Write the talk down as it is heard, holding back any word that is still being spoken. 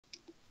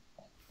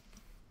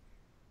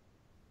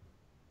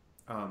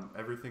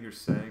Everything you're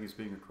saying is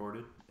being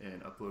recorded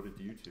and uploaded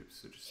to YouTube.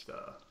 So just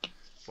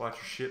watch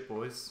your shit,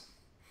 boys.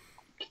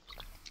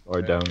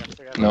 Or don't.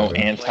 No Whatever.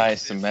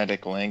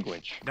 anti-Semitic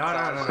language. No.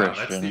 That's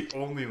Christian. the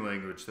only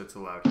language that's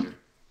allowed here.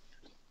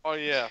 Oh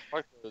yeah,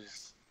 fuck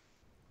those.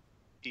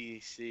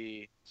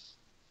 DC.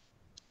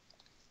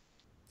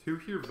 Who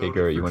here voted Okay,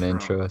 Garrett, you for want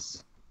to Trump? intro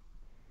us?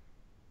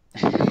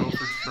 Who voted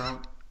for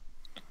Trump?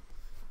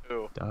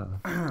 Who?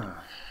 Duh.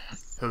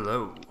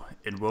 Hello,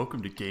 and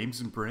welcome to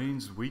Games and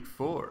Brains Week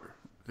 4.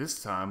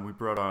 This time we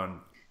brought on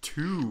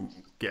 2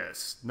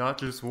 guests, not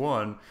just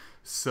one,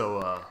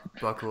 so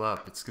buckle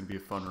up, it's going to be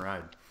a fun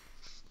ride.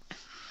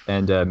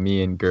 And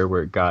me and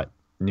Gerwert got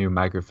new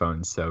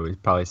microphones, so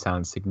it probably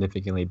sounds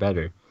significantly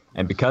better.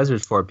 And because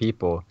there's 4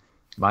 people,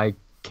 my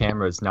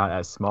camera's not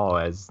as small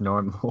as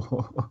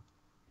normal.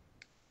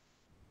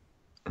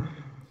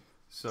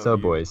 So,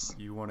 boys.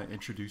 You want to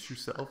introduce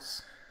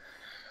yourselves?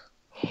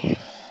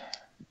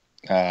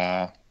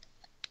 My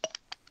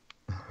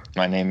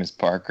name is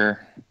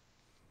Parker.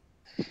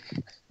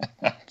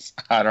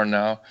 I don't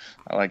know.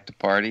 I like to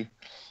party.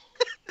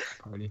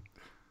 Party.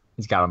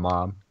 He's got a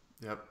mom.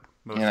 Yep.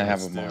 And I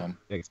have a of us do. mom.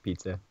 Makes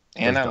pizza.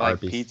 And Goes I to like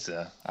Arby's.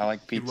 pizza. I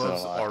like He pizza a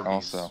loves lot Arby's.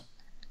 also.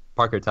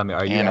 Parker, tell me,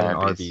 are you And at an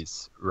Arby's.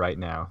 Arby's right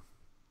now?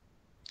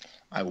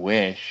 I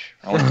wish.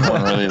 I went to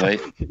one really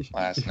late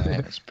last night.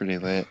 It was pretty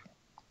lit.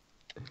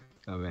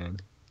 Oh, man.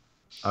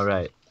 All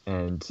right.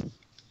 And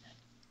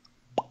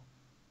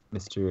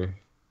Mr.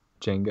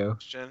 Django?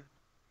 Christian.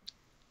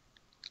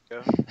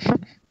 Yeah.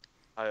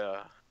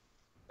 I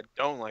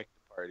don't like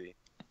the party.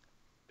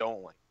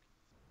 Don't like.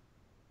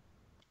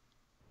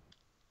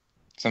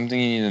 Something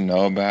you need to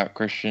know about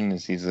Christian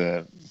is he's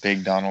a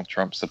big Donald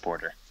Trump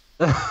supporter.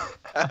 That's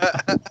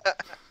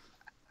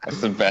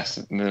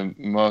the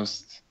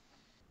most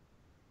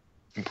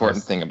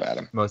important thing about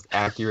him. Most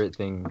accurate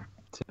thing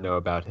to know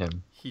about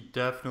him. He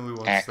definitely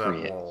wants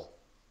Accurate. that wall.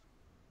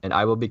 And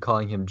I will be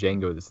calling him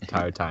Django this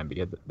entire time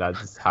because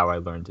that's how I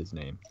learned his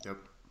name. Yep.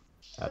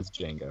 As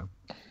Django.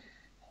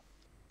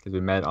 Because we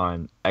met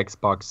on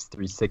Xbox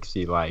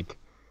 360 like,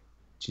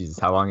 Jesus,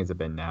 how long has it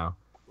been now?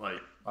 Like,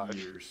 5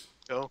 years.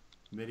 Go.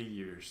 Many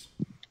years.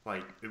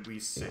 Like, at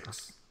least 6.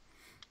 It's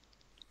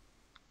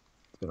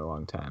been a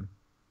long time.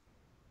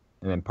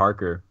 And then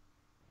Parker,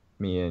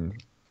 me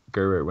and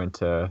Gerrit went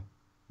to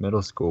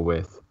middle school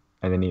with,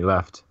 and then he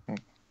left.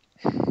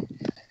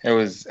 It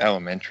was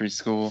elementary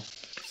school.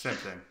 Same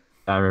thing.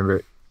 I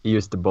remember he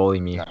used to bully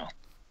me. No.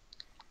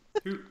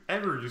 Who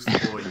ever used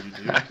to bully you,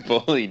 dude? I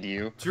bullied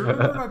you. Do you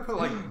remember when I put,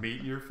 like, meat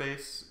in your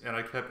face, and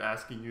I kept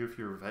asking you if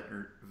you were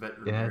a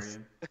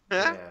veterinarian?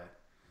 Yeah.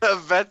 A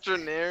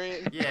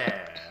veterinarian.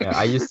 Yeah. Yeah,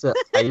 I used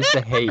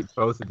to hate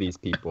both of these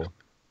people.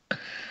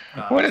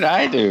 What did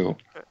I do?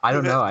 I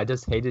don't know. I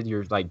just hated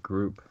your like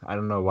group. I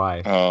don't know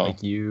why. Oh.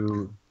 Like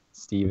you,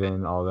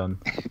 Steven, all them.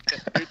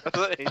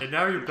 And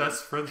now you're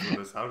best friends with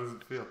us. How does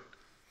it feel?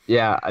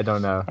 Yeah, I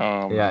don't know.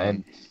 Oh, Yeah, man.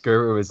 and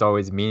Gerrit was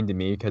always mean to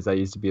me because I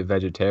used to be a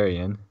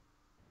vegetarian.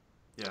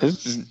 Yeah.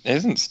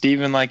 Isn't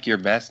Steven like your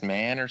best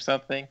man or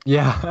something?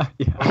 Yeah,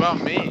 yeah. What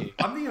about me?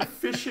 I'm the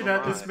officiant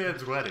at this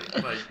man's wedding.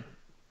 Like,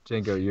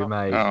 Django, you're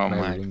my. Oh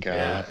my ring God.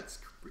 yeah, bearer.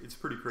 it's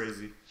pretty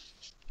crazy.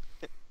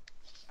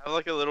 Have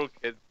like a little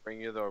kid bring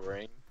you the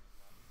ring.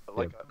 Put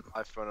like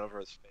an iPhone over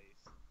his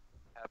face.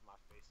 Have my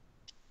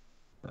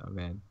face. Oh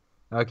man.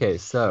 Okay,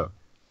 so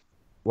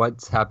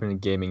what's happened in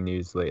gaming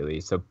news lately?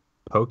 So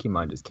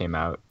Pokemon just came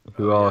out.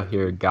 Who Oh, all yeah.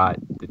 here got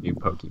the new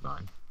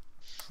Pokemon?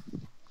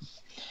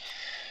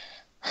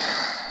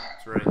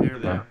 It's right here,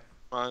 man.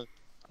 Come on,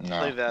 play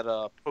No. that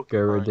Pokemon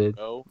Gerrit did.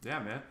 Go. Yeah,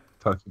 man.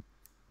 Pokemon.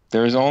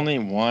 There's only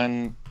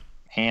one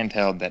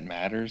handheld that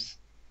matters.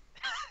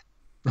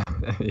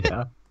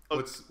 Yeah.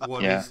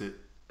 What Yeah. is it?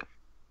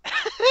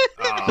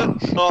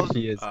 Well,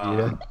 PS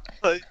Uh,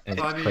 Vita and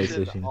I mean,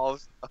 PlayStation. all-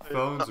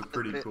 Phones are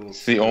pretty cool.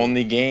 It's the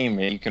only game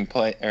you can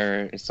play,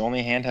 or it's the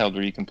only handheld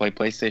where you can play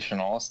PlayStation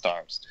All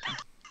Stars.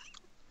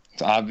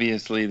 It's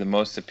obviously the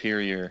most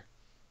superior.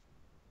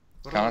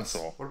 What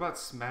console. What about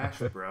Smash,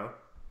 bro?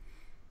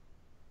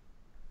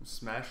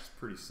 Smash is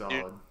pretty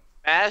solid.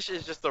 Ash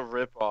is just a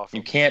rip off.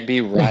 You can't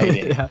be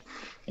riding, Yeah.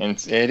 and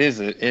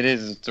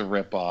it's a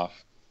rip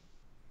off.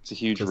 It's a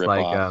huge Just rip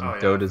like off. Oh, yeah, I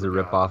Dota's a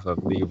forgot. ripoff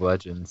of League of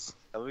Legends.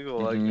 Illegal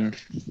Mhm.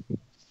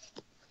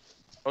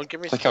 Don't give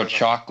me It's like how started on-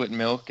 chocolate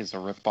milk is a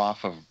rip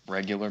off of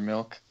regular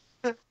milk.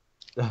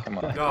 Come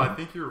on. No, I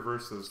think you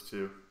reverse those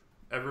two.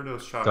 Everyone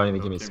knows chocolate. Don't even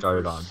milk get me came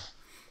started first.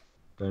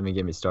 Don't even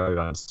get me started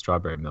on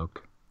strawberry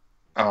milk.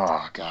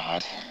 Oh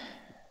God.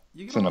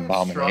 You It's can an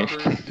only have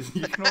abomination.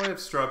 You can only have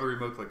strawberry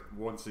milk like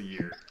once a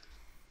year.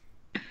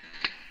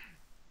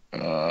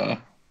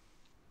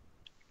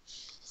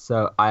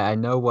 So I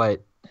know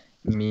what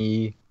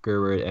me,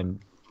 Gerwert,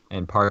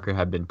 and Parker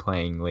have been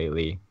playing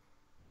lately.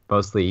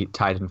 Mostly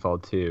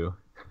Titanfall 2.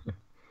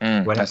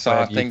 What I saw a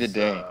have you- thing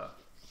today.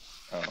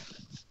 Uh,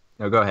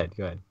 No, go ahead.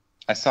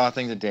 I saw a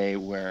thing today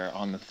where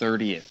on the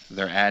 30th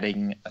they're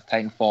adding a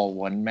Titanfall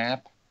 1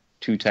 map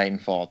to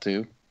Titanfall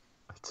 2.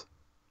 What?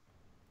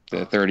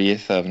 the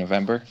 30th of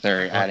November.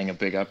 They're adding a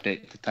big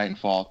update to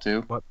Titanfall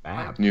 2. What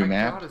map? New I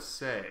map? gotta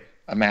say,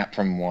 A map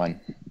from 1.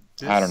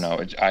 I don't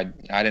know. I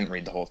didn't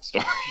read the whole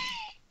story.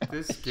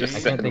 this Just game, I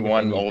said can't think of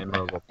one any old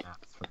memorable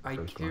maps from the I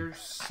first care one.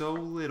 so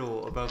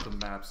little about the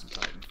maps in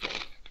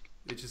Titanfall.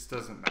 It just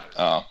doesn't matter.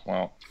 Oh,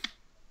 well.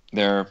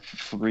 They're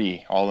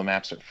free. All the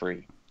maps are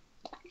free.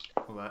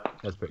 Well,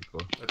 That's pretty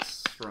cool. that's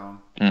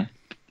strong. Hmm.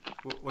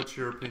 What's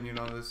your opinion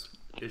on this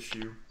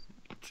issue,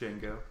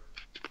 Django?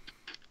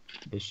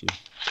 Issue.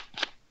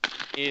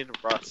 Need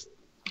Rust.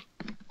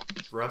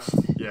 Rust?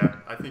 Yeah,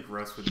 I think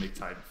Rust would make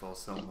Titanfall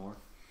sell more.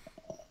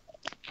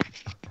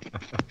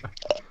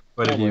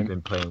 What have you Probably.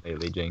 been playing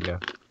lately,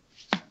 Django?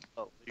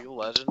 Oh, League of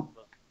Legends,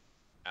 but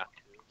have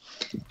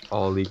to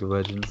All League of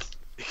Legends?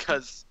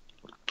 because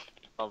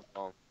of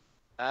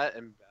that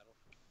and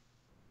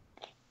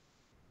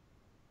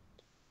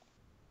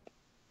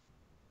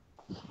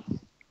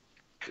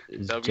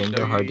Is WWE.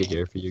 Django hard to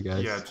hear for you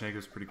guys? Yeah,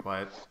 Django's pretty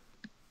quiet.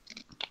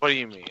 What do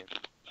you mean?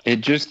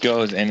 It just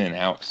goes in and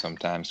out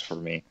sometimes for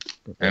me.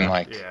 And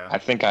like, Yeah. I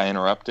think I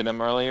interrupted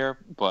him earlier,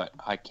 but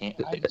I can't.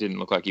 It didn't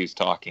look like he was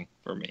talking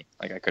for me.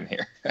 Like I couldn't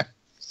hear.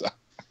 So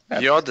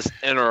You're just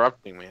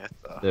interrupting me. I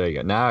thought. There you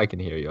go. Now I can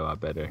hear you a lot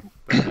better.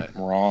 But,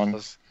 wrong.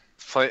 Let's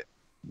play.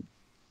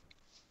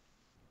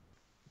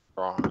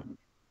 Wrong.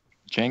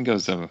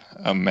 Django's a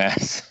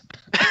mess.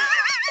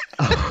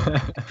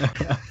 I'm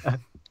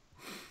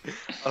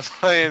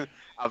playing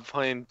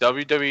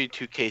WWE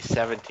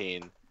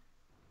 2K17.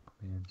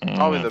 Mm.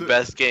 Probably the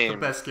best the game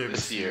best game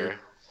this year.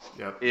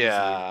 Yep.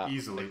 Yeah.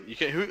 Easily. You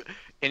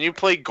can you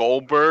play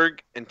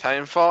Goldberg in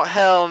Titanfall?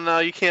 Hell no,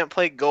 you can't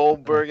play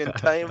Goldberg in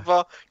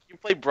Titanfall. You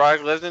play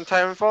Brock Lesnar in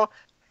Titanfall?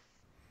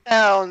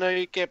 Hell no,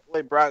 you can't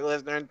play Brock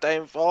Lesnar in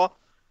Titanfall.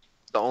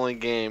 It's the only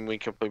game we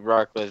can play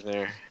Brock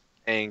Lesnar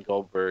and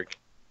Goldberg.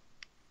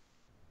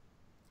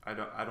 I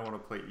don't want to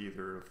play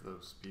either of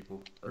those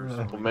people. Well, Well,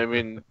 Personally.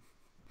 maybe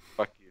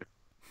fuck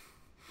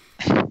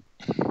you.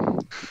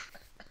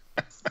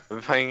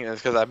 I'm playing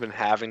it's because I've been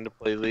having to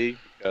play League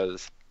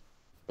because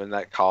I'm in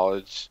that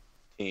college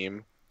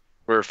team.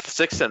 We're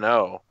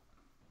 6-0,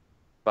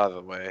 by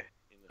the way.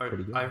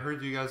 Pretty good. I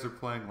heard you guys are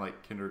playing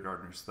like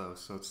kindergartners though,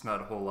 so it's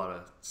not a whole lot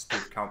of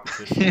stiff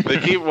competition.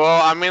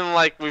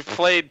 Like we've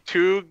played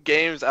 2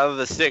 games out of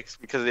the 6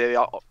 because they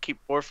all keep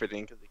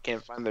forfeiting because they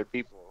can't find their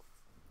people.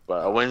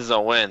 But a win's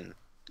a win.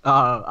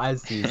 Oh, I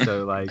see.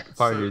 So, like,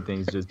 part of your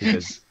thing's just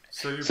because.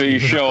 So You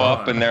show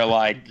up on. and they're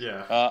like,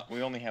 Yeah.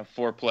 we only have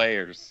 4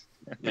 players.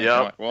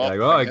 Yep. Well, Like,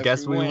 oh, I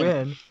guess we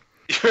win.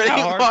 Pretty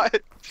How hard-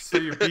 much. So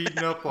you're beating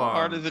up on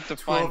hard is it to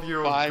find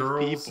 12-year-old 5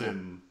 girls people?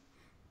 and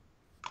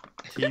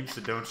teams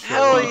that don't show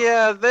Hell up.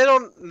 yeah,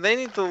 they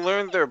need to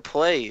learn their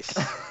place.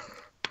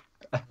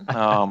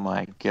 Oh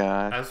my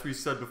god. As we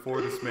said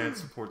before, this man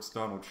supports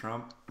Donald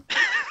Trump.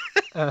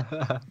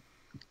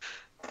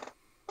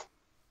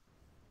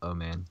 Oh,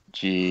 man.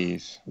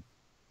 Jeez.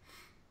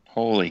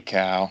 Holy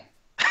cow.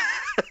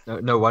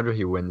 No wonder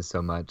he wins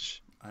so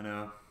much. I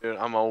know. Dude,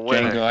 I'm a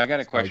winner. Django, I got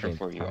a Sorry, question Django.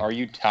 for you. Are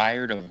you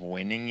tired of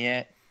winning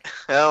yet?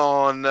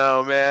 Hell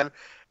no, man.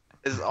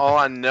 It's all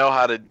I know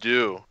how to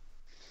do.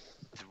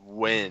 Is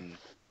win.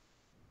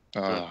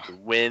 We're going Ugh. to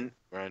win.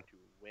 We're going to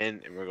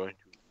win, and we're going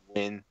to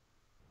win.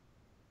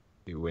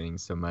 You're winning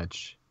so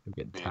much, you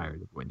get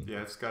tired of winning.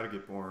 Yeah, it's got to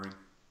get boring.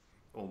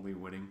 Only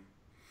winning.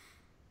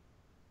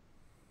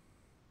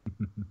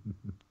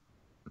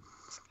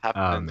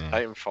 Happened in man.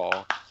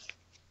 Titanfall.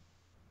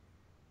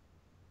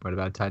 What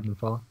about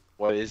Titanfall?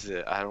 What is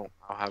it? I don't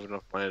have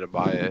enough money to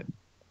buy it.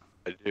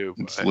 I do,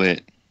 It's but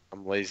lit.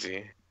 I'm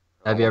lazy.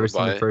 Have I you wanna ever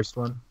seen buy the it. first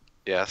one?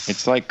 Yes.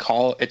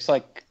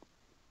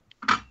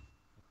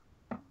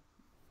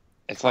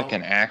 It's like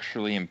an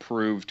actually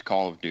improved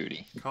Call of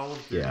Duty. Call of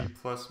Duty Yeah.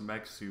 plus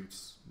mech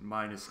suits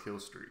minus kill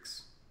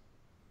streaks.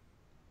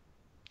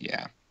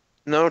 Yeah.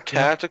 No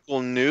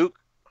tactical nuke?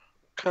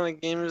 What kind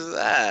of game is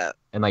that?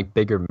 And like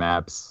bigger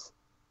maps,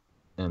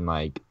 and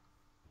like,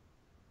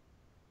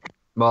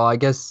 well, I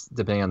guess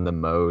depending on the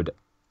mode,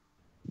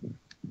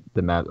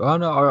 the map. Oh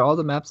no, are all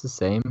the maps the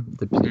same?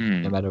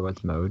 No matter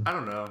what mode. I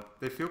don't know.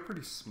 They feel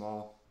pretty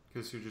small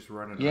because you're just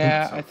running.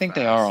 Yeah, around so I think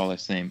they fast. are all the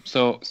same.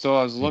 So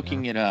I was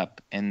looking it up,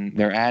 and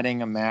they're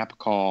adding a map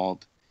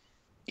called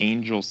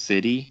Angel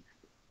City,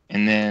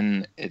 and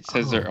then it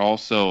says Oh. they're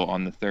also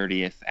on the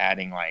 30th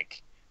adding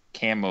like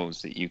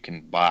camos that you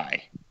can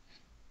buy.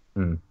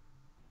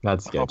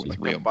 That's I hope sketchy.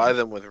 we Real can buy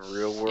them with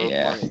real world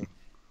Yeah. money.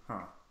 Huh.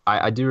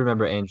 I do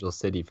remember Angel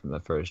City from the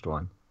first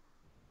one,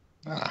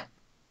 Ah,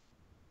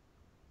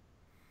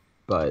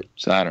 but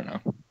so I don't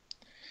know.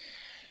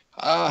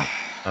 I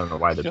don't know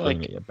why they're feel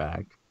bringing like- it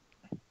back.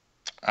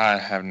 I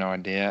have no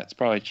idea. It's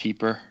probably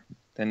cheaper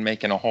than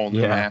making a whole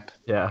new Yeah. map.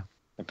 Yeah.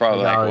 They're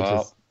probably Now like, it's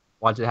well, just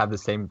want you to have the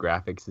same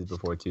graphics as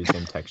before too,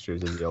 same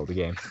textures as the old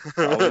game.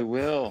 probably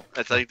will.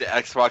 It's like the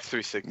Xbox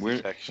 360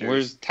 Where, textures.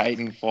 where's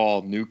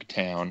Titanfall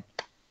Nuketown?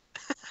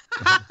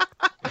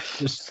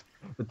 Just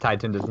the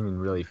Titan doesn't even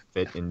really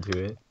fit into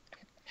it.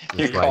 You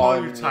Just call like, Oh,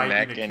 it you in the Titan,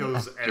 neck it and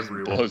kills just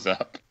everyone. blows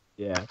up.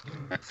 yeah.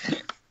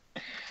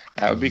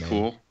 That would be man.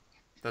 cool.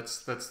 That's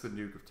the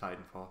nuke of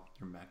Titanfall.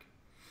 Your mech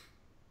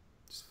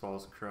just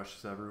falls and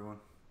crushes everyone.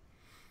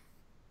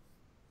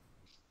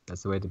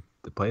 That's the way to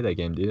play that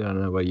game, dude. I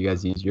don't know what you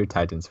guys use your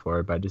Titans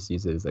for, but I just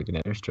use it as like an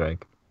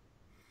airstrike.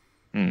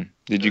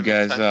 Did you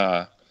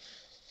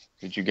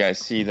guys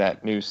see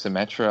that new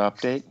Symmetra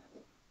update?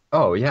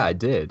 Oh yeah, I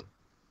did.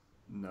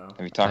 No.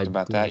 Have you talked I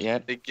about did. that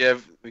yet? They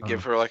give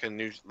her like a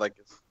new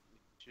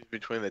choose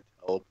between the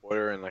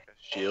teleporter and like a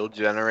shield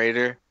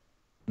generator.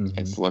 Mhm.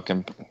 It's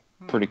looking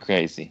pretty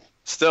crazy.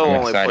 Still I'm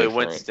only play excited for it.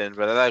 Winston,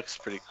 but that looks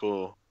pretty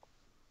cool.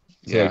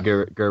 So yeah,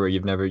 Gerber, you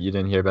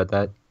didn't hear about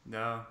that?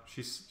 No,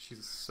 she's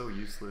so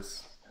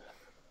useless.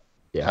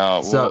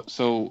 Yeah.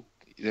 So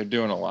they're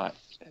doing a lot.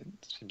 It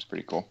seems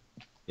pretty cool.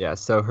 Yeah,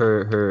 so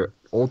her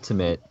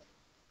ultimate,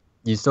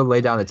 you still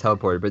lay down the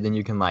teleporter, but then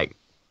you can like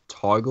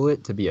toggle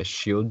it to be a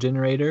shield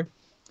generator.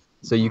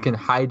 So you can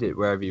hide it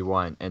wherever you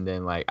want, and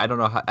then like I don't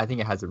know how, I think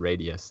it has a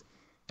radius,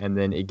 and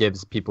then it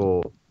gives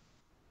people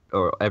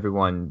or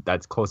everyone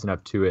that's close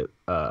enough to it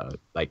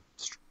like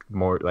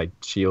more like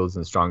shields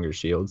and stronger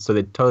shields. So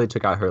they totally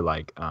took out her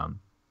like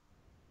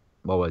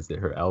what was it,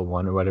 her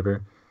L1 or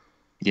whatever.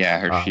 Yeah,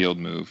 her shield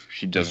move.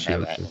 She doesn't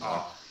have shield that. move.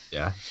 Oh,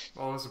 Yeah.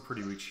 well, it was a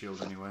pretty weak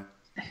shield anyway.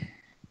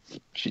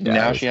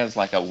 Now she has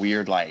like a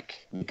weird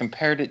like. We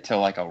compared it to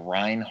like a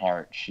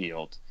Reinhardt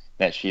shield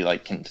that she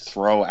like can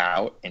throw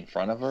out in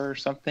front of her or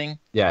something.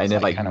 Yeah, and It's,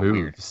 it like kinda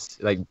moves,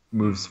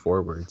 moves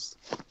forwards.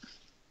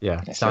 Yeah,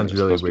 They said sounds it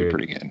was really supposed to be weird.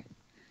 pretty good.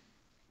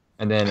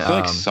 And then I feel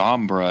like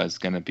Sombra is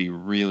gonna be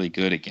really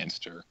good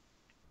against her.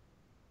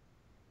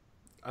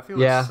 I feel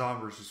like Yeah.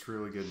 Sombra's just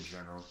really good in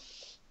general,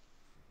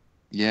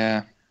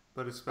 Yeah,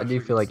 but I especially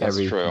do feel like That's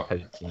every true.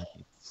 competitive team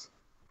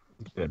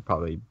should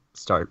probably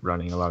start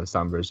running a lot of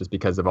Sombras just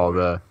because of all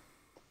the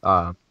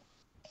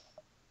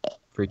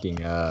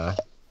freaking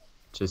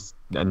just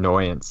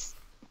annoyance.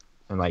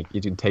 And like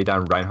you can take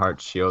down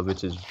Reinhardt's shield,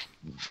 which is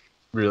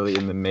really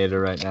in the meta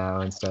right now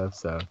and stuff.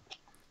 So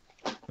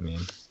I mean,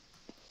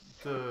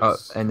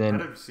 the and then-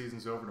 competitive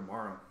season's over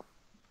tomorrow,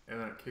 and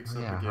then it kicks Oh,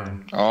 up yeah,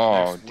 again.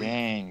 Oh, next week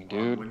dang, on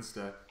dude.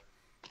 Wednesday.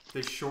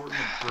 They shortened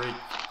the break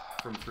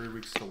from 3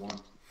 weeks to 1.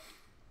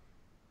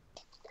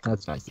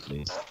 that's nice to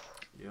see.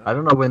 Yeah. I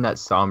don't know when that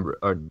Sombra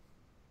or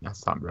not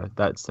Sombra,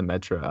 that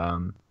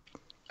Symmetra.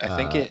 I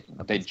think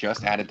they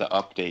just added the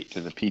update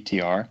to the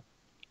PTR.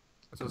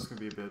 So it's gonna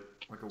be a bit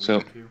like a week So-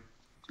 or two.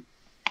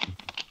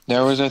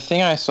 There was a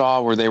thing I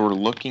saw where they were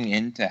looking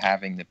into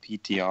having the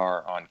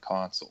PTR on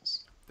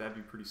consoles, That'd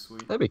be pretty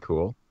sweet. That'd be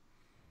cool.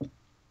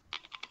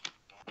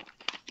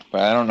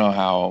 but I don't know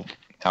how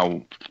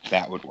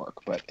that would work.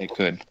 But it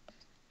could.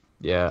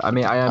 Yeah, I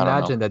mean, I don't know.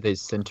 imagine that they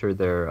center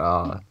their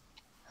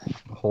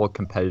whole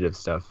competitive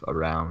stuff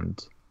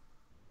around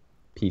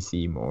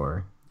PC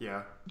more.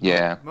 Yeah.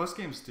 Yeah. Most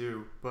games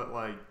do, but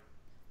like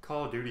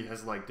Call of Duty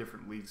has like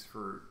different leagues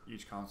for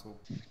each console,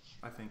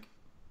 I think.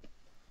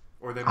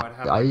 Or they might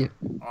have like,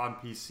 on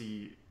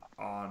PC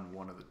on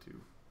one of the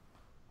two.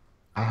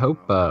 I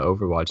hope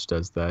Overwatch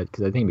does that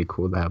because I think it'd be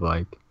cool to have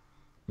like,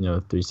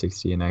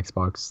 360 and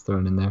Xbox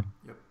thrown in there.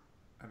 Yep.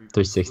 That'd be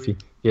pretty 360,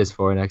 sweet.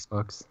 PS4 and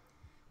Xbox.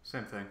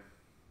 Same thing.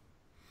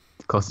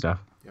 Close enough.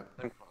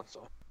 And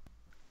console.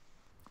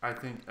 I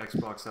think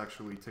Xbox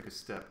actually took a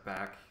step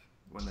back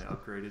when they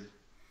upgraded.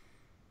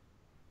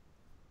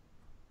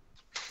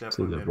 To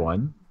Definitely the made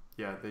one.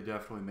 Yeah, they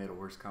definitely made a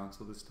worse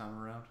console this time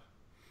around.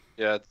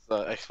 Yeah, it's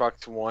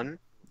Xbox One.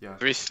 Yeah.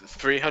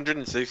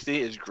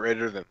 360 is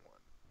greater than one.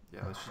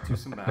 Yeah, let's just do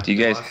some math. Do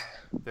you guys-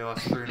 They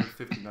lost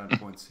 359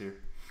 points here.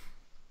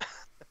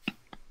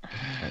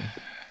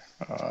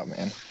 Oh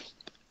man.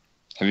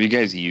 Have you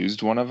guys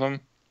used one of them?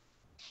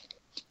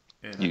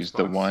 And Used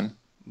the Xbox- one,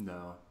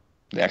 No.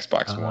 the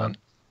Xbox Uh-huh. One.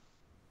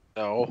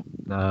 No.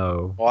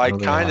 No. Well, I don't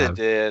think kind of have.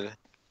 did.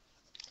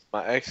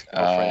 My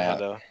ex-girlfriend had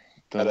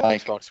The an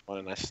like Xbox One,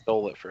 and I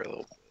stole it for a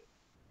little bit.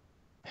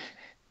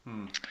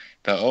 Hmm.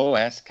 the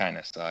OS kind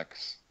of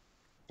sucks.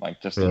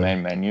 Like just the Really?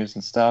 main menus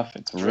and stuff.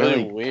 It's It's really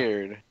really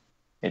weird.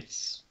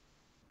 it's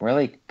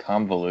really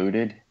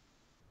convoluted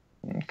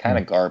and kind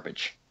of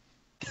garbage.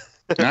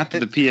 Not that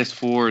the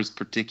PS4 is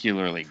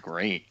particularly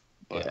great,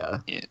 but Yeah.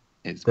 it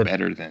is The-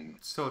 better than.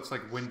 So it's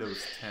like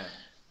Windows 10.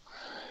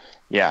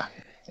 Yeah,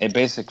 it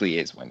basically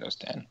is Windows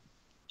 10.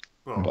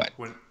 Well, But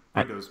when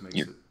I- Windows makes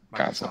your it.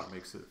 console. Microsoft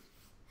makes it.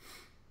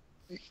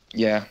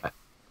 Yeah,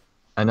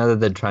 I know that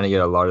they're trying to get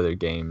a lot of their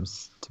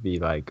games to be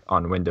like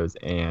on Windows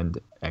and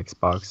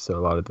Xbox. So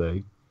a lot of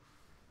the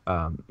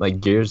like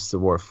Gears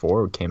of War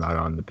 4 came out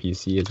on the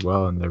PC as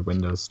well in their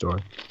Windows store.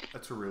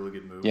 That's a really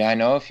good move. yeah. I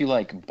know if you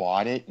like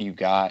bought it, you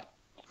got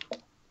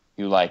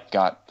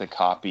the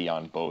copy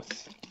on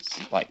both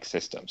like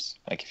systems.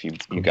 Like if you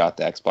got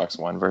the Xbox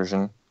One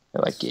version,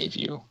 it like gave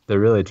you. They're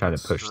really trying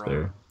That's to push strong.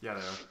 their. Yeah,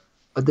 they are.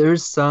 But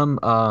there's some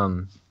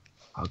oh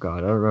god,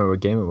 I don't remember what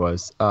game it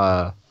was.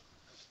 I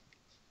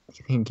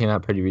think it came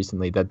out pretty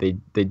recently that they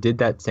did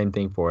that same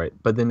thing for it,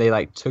 but then they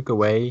like took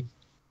away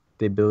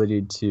the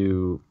ability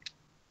to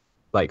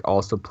like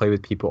also play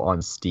with people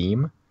on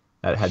Steam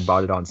that had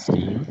bought it on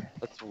Steam.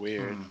 That's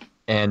weird. Hmm.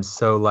 And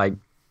so like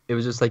it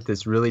was just like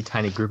this really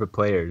tiny group of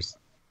players,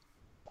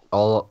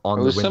 all on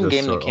It the was Windows some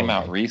game Store that came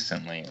out only.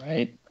 recently,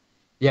 right?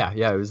 Yeah,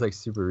 it was like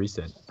super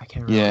recent. I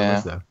can't remember what it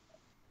was though.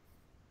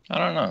 I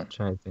don't know. I'm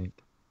trying to think.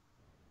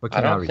 What I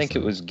came out don't think it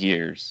recently? was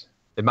Gears.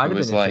 It might it have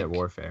was been Infinite like-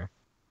 Warfare.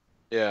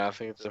 Yeah, I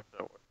think it's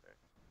Infinite Warfare.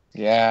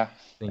 Yeah,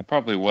 think- it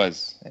probably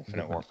was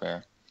Infinite Okay.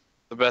 Warfare.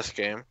 The best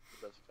game.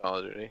 The best Call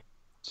of Duty.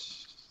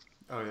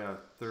 Oh yeah,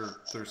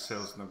 their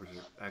sales numbers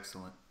are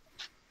excellent.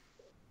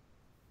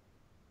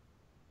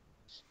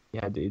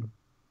 Yeah, dude.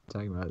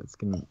 Talking about it's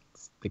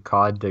the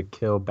COD to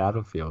kill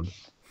Battlefield.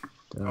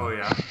 Duh. Oh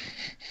yeah,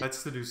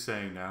 that's the new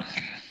saying now.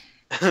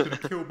 It's gonna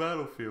kill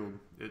Battlefield.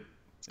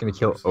 It's gonna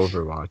kill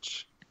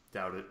Overwatch.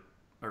 Doubt it.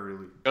 I really.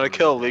 Gonna really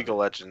kill doubt League it. of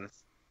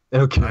Legends.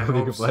 It'll kill I League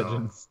hope of so.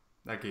 Legends.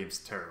 That game's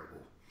terrible.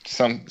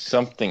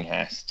 Something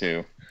has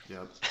to.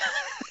 Yep.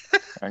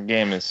 Our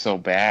game is so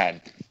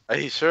bad. Are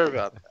you sure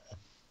about that?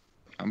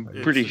 I'm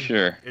It's- pretty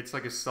sure. It's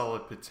like a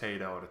solid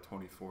potato out of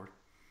 24.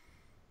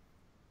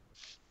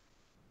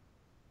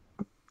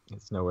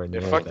 It's nowhere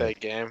near Yeah, fuck that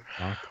game.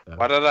 back, though.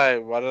 Why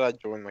did I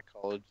join the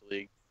college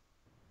league?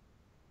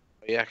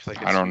 Oh, yeah, because I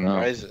get I don't some know.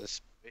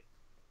 prizes.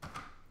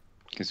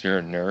 Because you're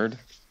a nerd.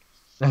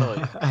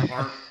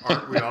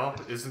 Aren't we all?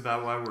 Isn't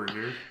that why we're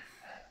here?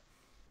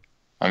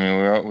 I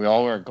mean, we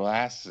all wear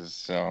glasses,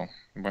 so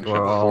a bunch We're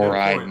of all-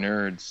 four-eyed Good point.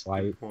 nerds.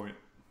 White. Good point.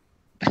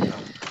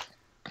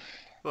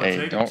 Well, Hey,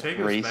 Jango- don't Jango's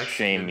race Mexican.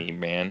 shame me,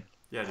 man.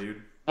 Yeah,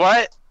 dude.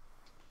 What?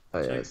 Oh,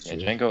 yeah, that's Yeah,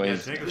 true. Django Yeah,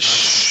 is.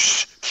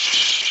 Jango's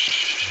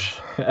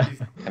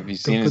Mexican. Have you Don't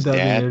seen put his that on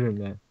the dad?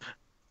 internet.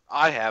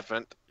 I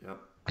haven't. Yep.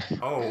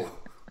 Oh,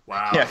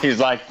 wow. Yeah, he's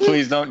like,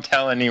 please don't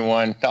tell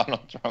anyone.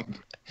 Donald Trump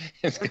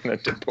is gonna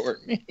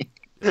deport me.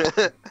 He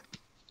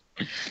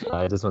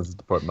just wants to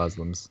deport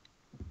Muslims.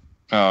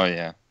 Oh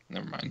yeah,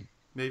 never mind.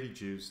 Maybe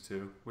Jews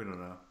too. We don't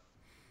know.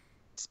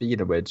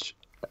 Speaking of which,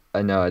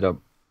 I know I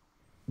don't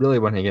really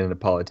want to get into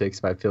politics,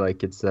 but I feel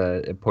like it's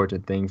an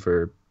important thing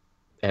for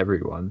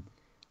everyone.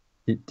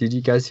 Did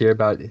you guys hear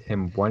about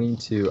him wanting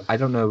to? I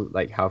don't know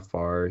like how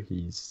far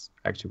he's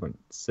actually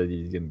said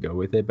he's gonna go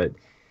with it, but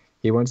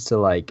he wants to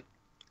like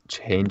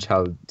change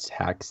how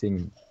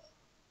taxing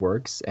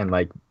works and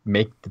like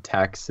make the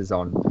taxes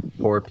on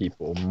poor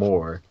people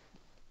more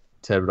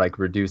to like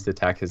reduce the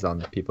taxes on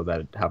the people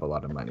that have a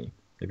lot of money.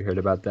 Have you heard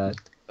about that?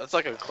 That's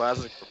like a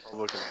classic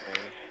Republican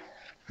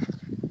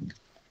thing.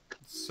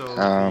 So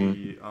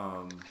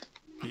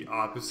the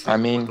opposite I of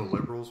mean, what the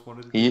liberals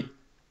wanted to he- do.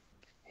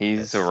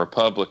 He's a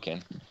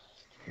Republican,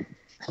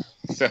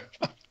 so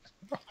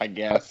I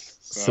guess.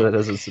 So that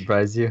doesn't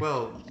surprise you?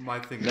 Well, my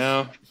thing is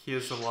No. he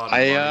has a lot of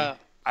money.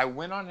 I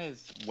went on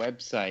his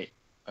website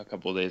a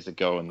couple days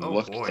ago and Oh,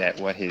 looked boy. at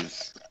what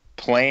his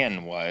plan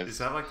Is was.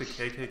 that like the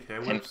KKK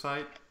And-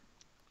 website?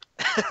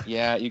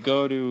 Yeah, you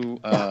go to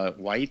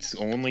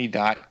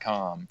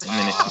whitesonly.com and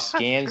then it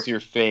scans your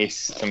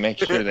face to make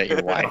sure that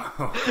you're white,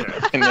 Okay.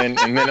 and then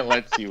it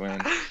lets you in.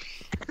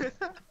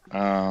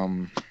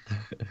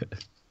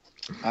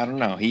 I don't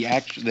know.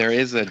 There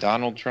is a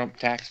Donald Trump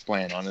tax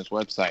plan on his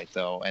website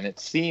though, and it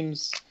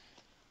seems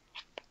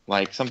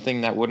like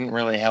something that wouldn't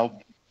really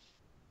help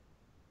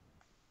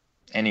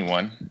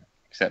anyone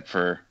except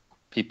for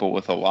people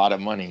with a lot of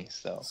money.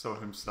 So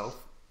himself.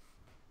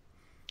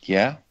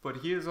 yeah, But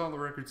he is on the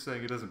record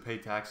saying he doesn't pay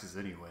taxes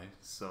anyway,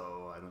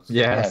 so I don't see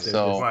Yeah, yeah. so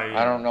So why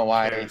I don't know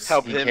why cares.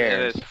 Help he him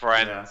cares. and his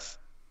friends.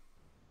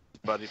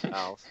 Buddy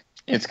pals.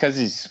 It's because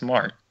he's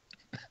smart.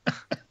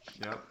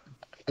 Yep.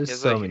 There's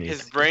His, so like, many.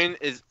 his brain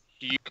is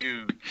huge.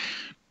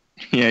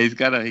 Yeah, he's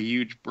got a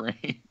huge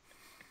brain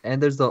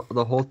And there's the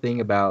whole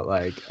thing about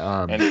like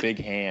and big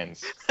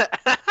hands.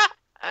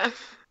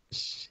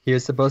 he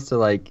was supposed to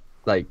like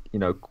you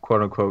know,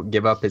 quote unquote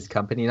give up his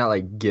company, not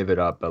like give it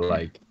up, but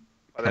like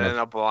But Kind then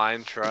a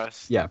blind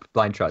trust. yeah,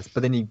 blind trust.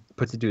 But then he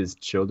puts it to his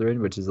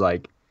children, which is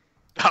like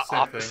The Same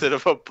opposite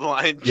of a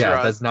blind yeah,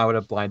 trust. that's not what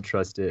a blind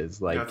trust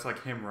is. Like yeah, it's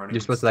like him running.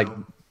 you're supposed to, like,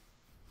 still.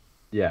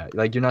 yeah,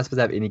 like you're not supposed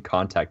to have any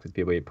contact with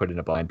people you put in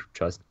a blind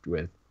trust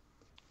with.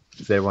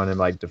 'Cause they want him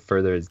like to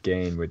further his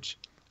gain, which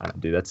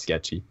dude, that's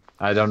sketchy.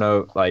 I don't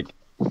know, like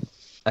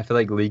I feel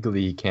like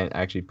legally he can't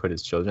actually put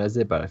his children as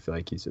it, but I feel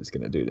like he's just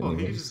gonna do it Well, he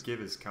can anyways. just give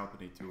his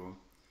company to him.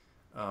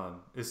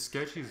 As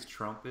sketchy as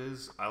Trump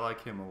is, I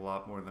like him a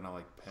lot more than I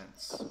like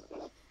Pence.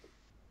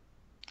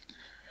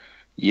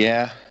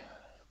 Yeah,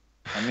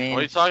 I What are mean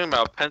you talking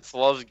about? Pence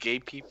loves gay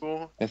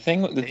people. the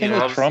thing He with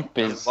loves- Trump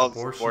he is loves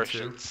Abortion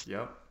abortions. too.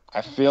 Yep.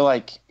 I feel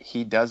like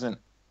he doesn't.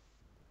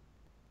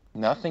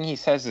 Nothing he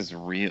says is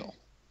real,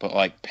 but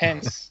like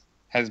Pence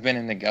has been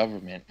in the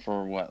government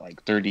for what,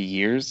 like 30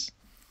 years,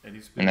 And,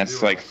 he's been and that's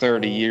doing like a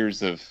 30 whole-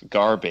 years of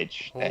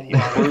garbage that whole he's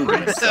lot of proven great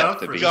himself stuff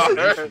to for be. this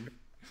God. nation.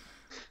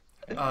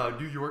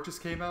 New York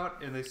just came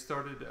out and they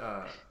started.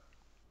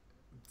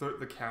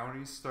 The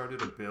counties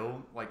started a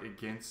bill like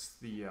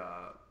against the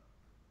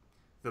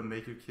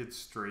Make Your Kids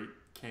Straight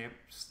camp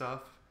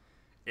stuff,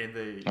 and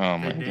they Oh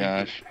my named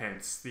gosh. it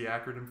Pence. The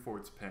acronym for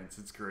it's Pence.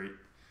 It's great.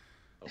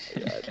 Oh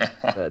my god,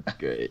 that's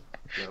great.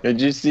 Yep.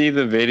 Did you see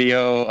the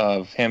video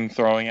of him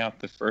throwing out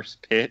the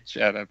first pitch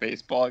at a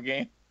baseball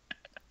game?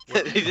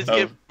 He just Oh. get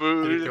Did it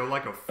booed. go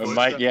like a foot?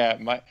 Mike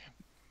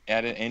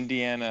at an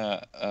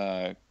Indiana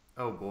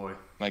Oh boy.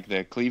 like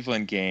the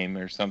Cleveland game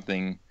or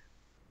something.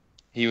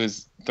 He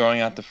was throwing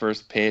out the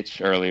first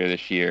pitch earlier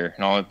this year,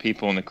 and all the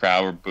people in the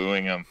crowd were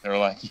booing him. They were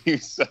like, "You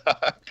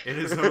suck." In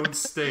his own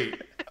state.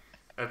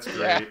 That's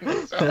Yeah, great. in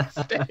his own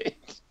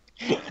state.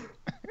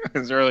 It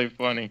was really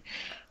funny.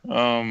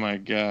 Oh my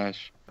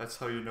gosh. That's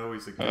how you know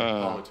he's a good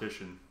Uh,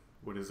 politician.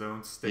 When his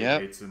own state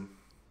Yep. hates him.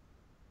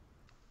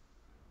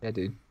 Yeah,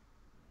 dude.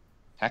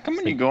 How come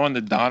when you go on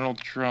the Donald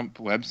Trump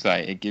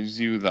website, it gives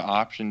you the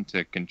option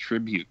to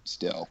contribute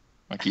still?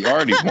 Like you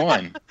already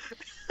won.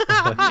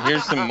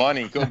 Here's some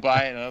money. Go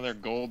buy another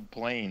gold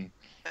plane.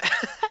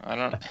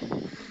 I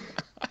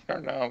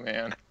don't know,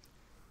 man.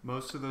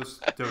 Most of those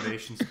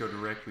donations go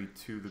directly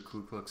to the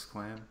Ku Klux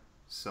Klan.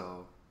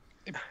 So,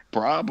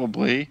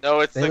 Probably.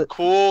 No, it's They- the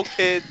Cool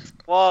Kids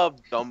Club,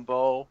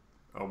 Dumbo.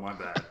 oh my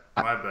bad.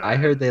 My bad. I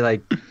heard they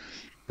like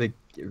the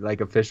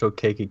official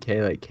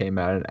KKK like came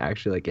out and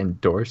actually like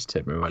endorsed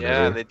him or whatever.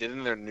 Yeah, they did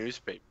in their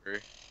newspaper.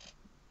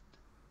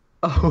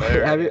 Oh,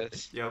 There have it you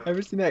is. Yep.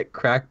 ever seen that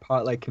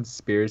crackpot like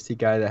conspiracy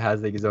guy that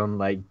has like his own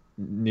like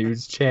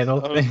news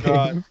channel Oh, thing?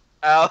 God.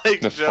 Alex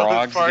The Jones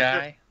frogs Parker.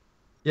 guy.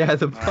 Yeah,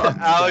 the frog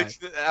Alex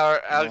guy.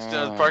 Alex Oh.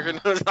 Jones Parker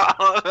knows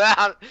all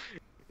about.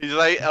 He's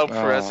like El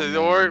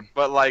Presidor, man.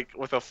 but like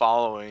with a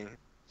following.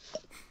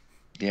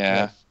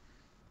 Yeah.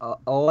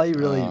 All I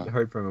really Uh.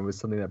 heard from him was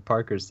something that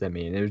Parker sent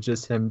me, and it was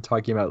just him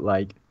talking about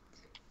like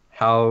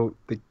how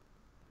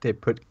they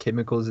put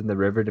chemicals in the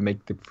river to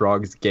make the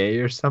frogs gay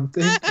or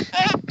something.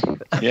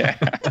 Yeah.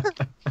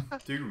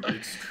 Dude,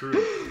 it's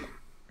true.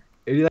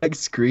 He like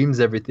screams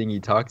everything he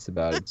talks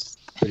about. It's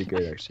pretty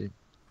great actually.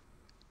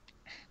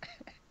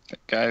 That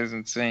guy is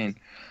insane.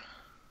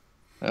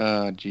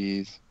 Oh,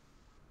 jeez.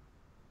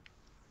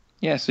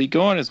 Yeah, so you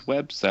go on his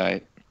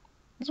website.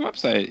 His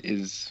website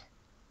is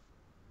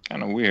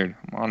kind of weird.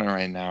 I'm on it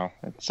right now.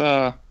 It's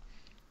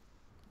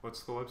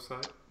What's the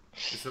website?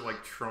 Is it like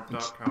it's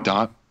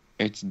Trump.com?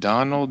 it's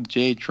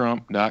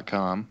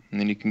donaldjtrump.com, and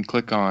then you can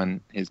click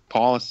on his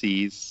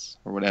policies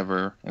or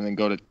whatever, and then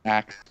go to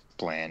tax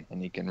plan,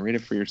 and you can read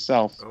it for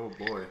yourself. Oh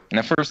boy. And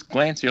at first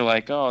glance, you're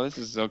like, "Oh, this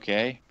is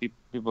okay.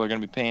 People are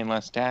going to be paying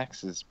less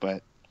taxes,"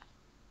 but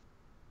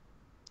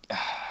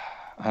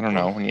I don't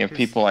know. When you have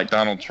people like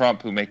Donald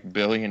Trump who make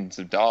billions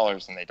of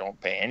dollars and they don't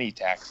pay any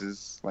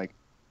taxes, like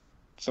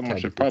someone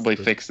Kinda should probably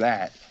fix fix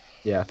that.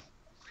 Yeah.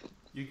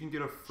 You can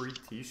get a free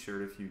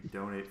T-shirt if you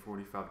donate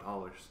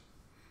 $45.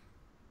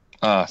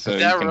 So Is you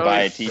that can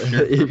buy a really-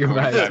 T-shirt You for can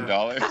buy it.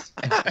 $45.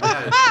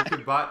 Yeah, you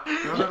can buy.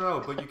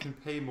 No, but you can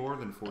pay more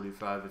than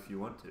 45 if you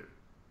want to.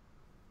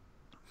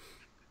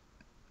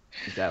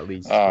 It's at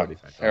least Oh,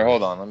 45. here,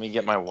 hold on. Let me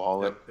get my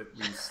wallet. At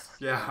least,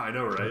 yeah, I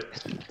know, right?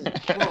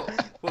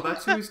 Well,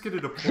 that's who he's gonna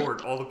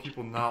deport. All the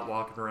people not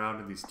walking around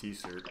in these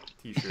T-shirts.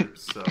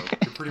 So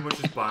you're pretty much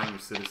just buying your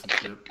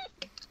citizenship.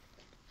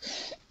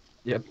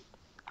 Yep.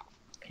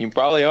 You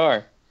probably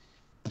are.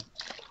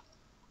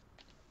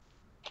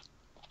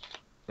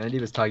 Andy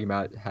was talking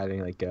about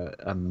having like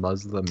a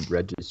Muslim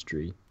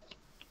registry.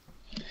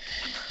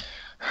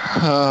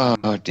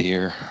 Oh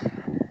dear.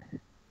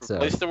 So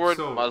Place the word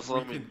So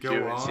Muslim we and could do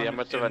go it and see how on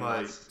much of a and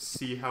like mess.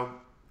 see how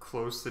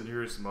close the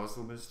nearest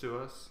Muslim is to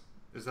us.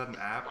 Is that an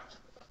app?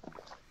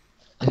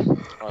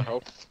 I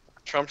hope.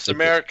 Trump's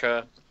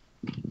America.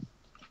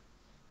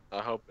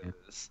 I hope it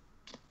is.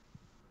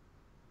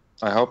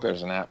 I hope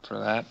there's an app for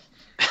that.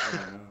 I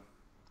don't know.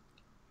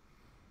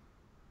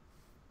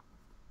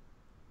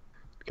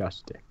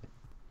 gosh dang.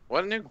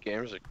 What new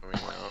games are coming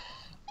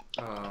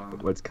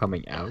out? What's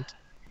coming out?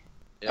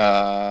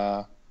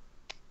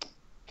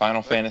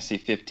 Final Fantasy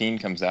 15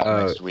 comes out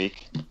Oh. next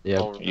week. Yeah.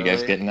 Oh, You guys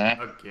really? getting that?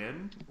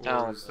 Again?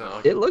 Oh, Or is that no.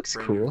 like It a looks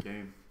brand new cool.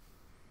 game?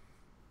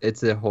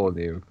 It's a whole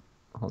new game.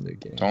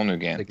 It's all new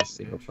game. Like a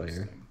single player.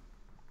 Interesting.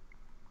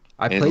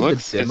 I It played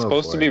looks. the It's demo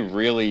supposed for to be it.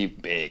 really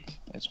big.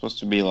 It's supposed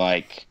to be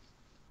like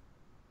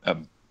a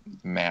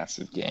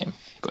massive game.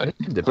 But It's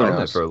been who development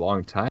knows? for a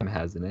long time,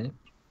 hasn't it?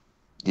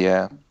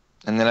 Yeah.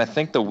 And then I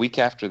think the week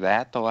after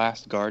that, The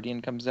Last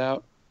Guardian comes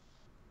out.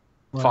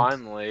 What?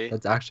 Finally,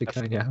 That's actually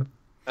coming out.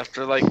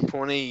 after like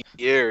 20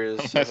 years.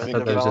 Unless of it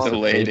thought that was just gets a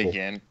delayed fable.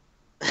 again.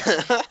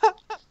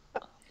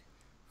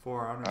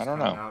 For Honor's I don't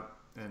coming know. out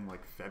in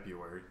like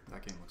February.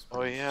 That game looks Oh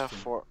pretty yeah,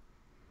 interesting.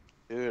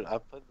 dude, I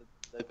played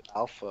the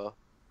alpha.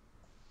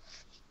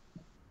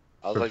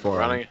 I was For like For Honor.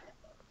 running.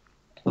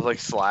 I was like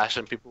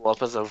slashing people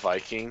up as a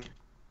Viking.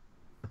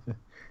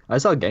 I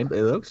saw gameplay.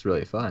 It looks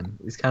really fun.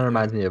 This kind of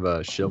reminds me of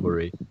a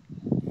Chivalry,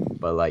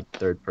 but like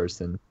third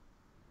person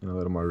and a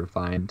little more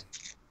refined.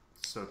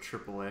 So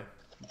AAA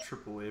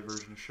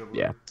version of Chivalry.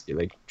 Yeah, you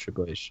like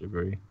AAA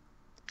Chivalry.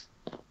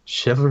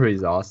 Chivalry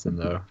is awesome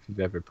though. If you've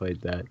ever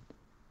played that,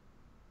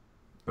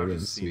 I've really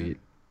just seen sweet.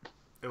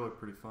 It looked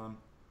pretty fun.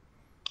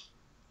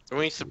 And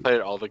we used to play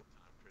it all the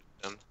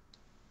time. Christian.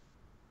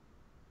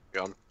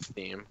 On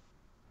Steam.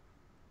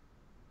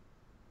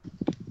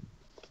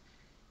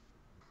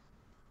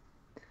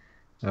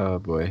 Oh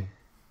boy.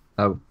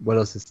 What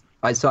else is?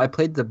 I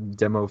played the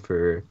demo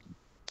for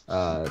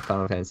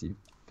Final Fantasy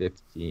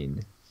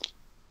 15.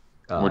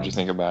 What'd you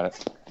think about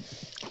it?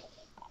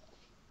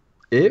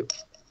 It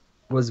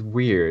was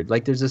weird.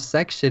 Like, there's a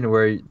section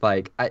where,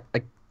 like, I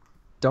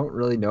don't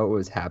really know what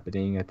was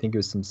happening. I think it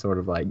was some sort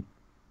of, like,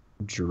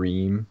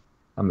 dream,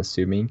 I'm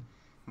assuming.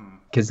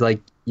 Because, like,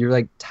 you're,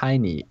 like,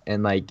 tiny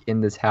and, like, in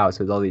this house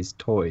with all these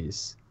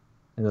toys.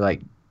 And they're,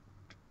 like,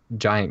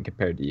 giant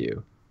compared to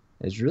you.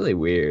 It's really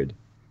weird.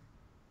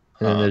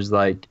 And then there's,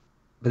 like...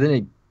 But then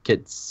it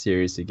gets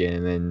serious again,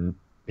 and then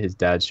his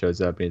dad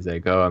shows up, and he's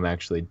like, oh, I'm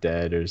actually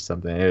dead, or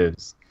something.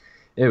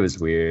 It was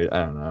weird.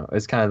 I don't know.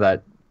 It's kind of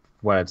that...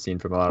 what I've seen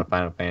from a lot of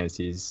Final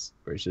Fantasies,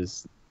 where it's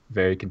just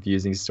very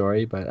confusing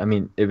story. But I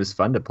mean, it was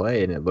fun to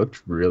play and it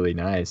looked really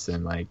nice.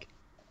 And like,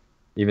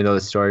 even though the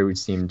story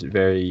seemed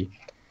very,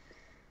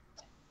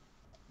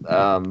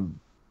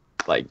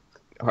 like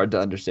hard to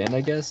understand, I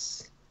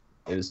guess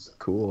it was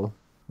cool.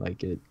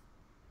 Like it.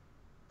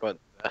 But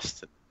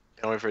Destiny,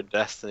 can't wait for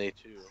Destiny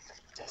 2.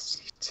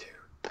 Destiny 2.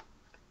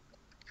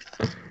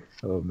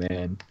 Oh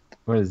man,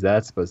 when is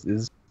that supposed?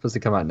 Is it supposed to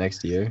come out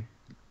next year?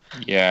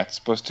 Yeah, it's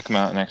supposed to come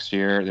out next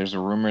year. There's a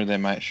rumor they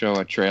might show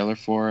a trailer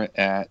for it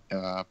at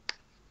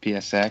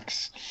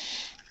PSX,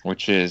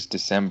 which is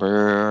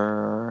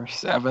December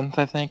 7th,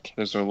 I think.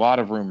 There's a lot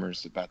of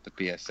rumors about the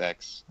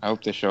PSX. I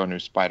hope they show a new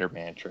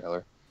Spider-Man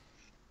trailer.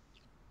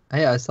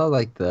 Yeah, I saw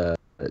like the...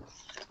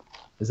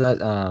 Is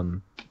that... I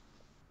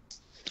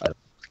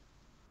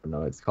don't know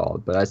what it's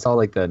called, but I saw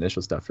like the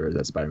initial stuff for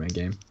that Spider-Man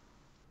game.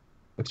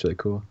 Looks really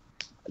cool.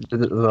 The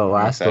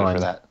last one...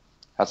 For that.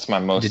 That's my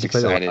most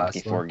excited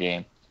before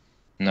game.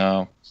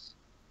 No,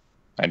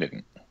 I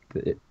didn't.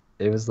 It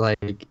was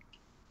like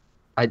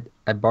I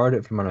borrowed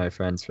it from one of my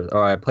friends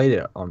I played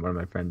it on one of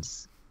my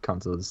friend's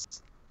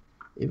consoles.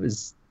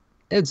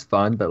 It's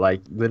fun, but like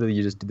literally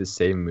you just do the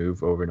same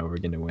move over and over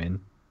again to win.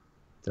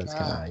 So it's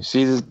kind of like...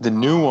 See, the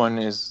new one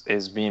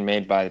is being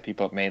made by the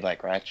people that made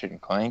like Ratchet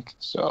and Clank,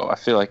 so I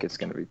feel like it's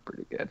gonna be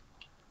pretty good.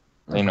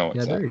 They know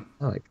what's up.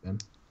 I like them.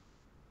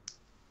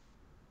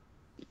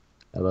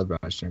 I love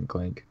Ratchet and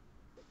Clank.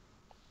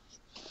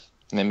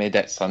 And they made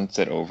that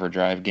Sunset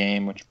Overdrive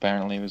game, which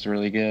apparently was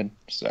really good.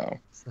 So.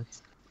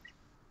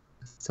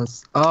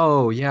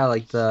 Oh yeah,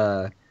 like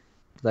the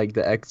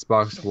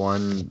Xbox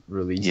One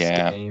release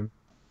game.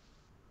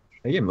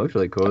 That game looked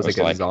really cool. It was like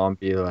a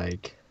zombie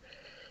like.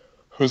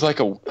 It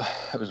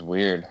was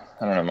weird.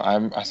 I don't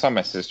know. I saw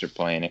my sister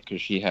playing it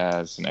because she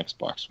has an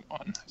Xbox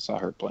One. I saw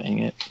her playing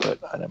it, but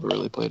I never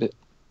really played it.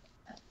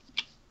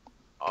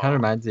 Kind of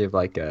reminds me of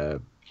like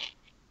a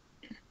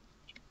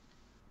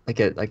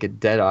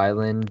Dead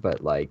Island,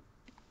 but like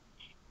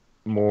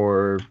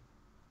more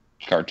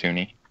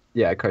cartoony.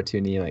 Yeah,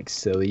 cartoony, like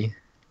silly.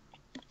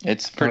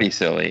 It's pretty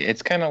silly.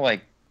 It's kind of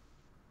like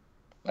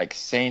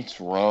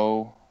Saints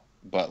Row,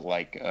 but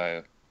like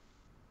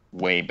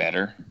way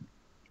better,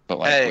 but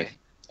like with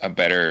a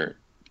better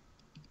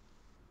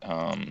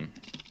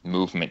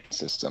movement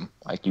system.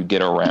 Like you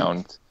get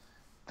around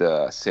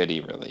the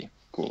city really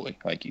coolly.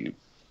 Like you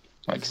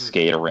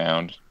skate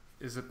around.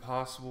 Is it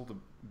possible to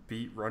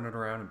beat running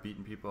around and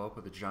beating people up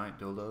with a giant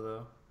dildo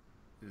though?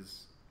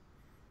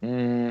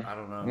 I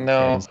don't know.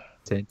 No.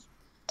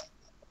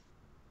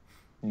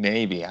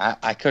 Maybe.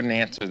 I couldn't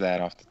answer that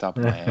off the top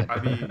of my head.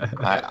 I mean,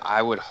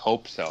 I would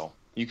hope so.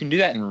 You can do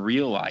that in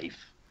real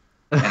life.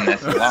 And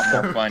that's a lot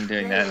more fun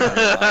doing that in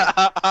real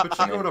life. But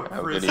you go to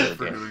prison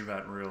for doing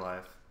that in real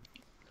life.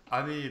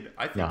 I mean,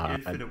 I think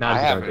Infinite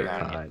Warfare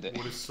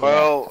would have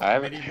sold.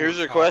 Well, here's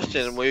a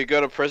question. Will you go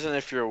to prison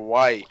if you're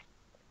white?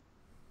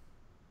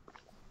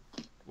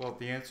 Well,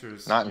 the answer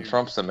is... Not in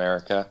Trump's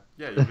America.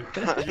 Yeah,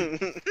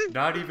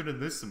 not even in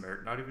this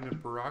America. Not even in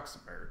Barack's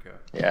America.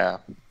 Yeah.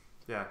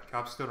 Yeah,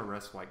 cops don't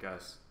arrest white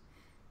guys.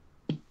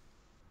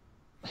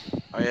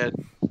 Oh yeah,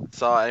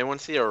 saw anyone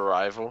see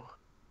Arrival?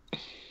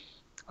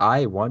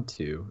 I want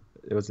to.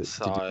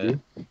 Saw it.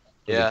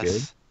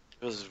 Yes,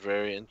 it was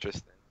very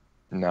interesting.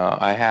 No,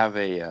 I have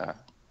a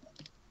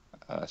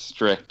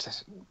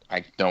strict.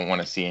 I don't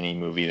want to see any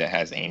movie that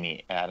has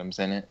Amy Adams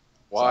in it.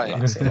 Why? So I'm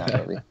not seeing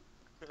that movie.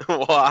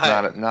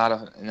 Why?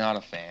 Not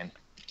a fan.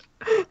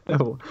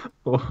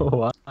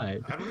 Why? I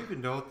don't even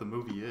know what the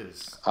movie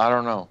is. I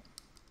don't know.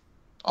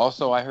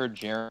 Also, I heard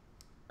Jeremy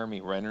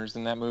Renner's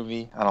in that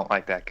movie. I don't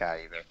like that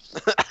guy either.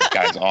 That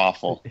guy's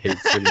awful. Hate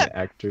certain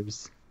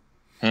actors.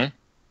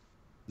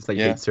 It's like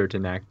hate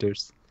certain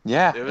actors.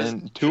 Yeah,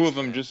 and two of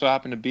them just so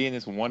happen to be in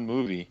this one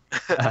movie.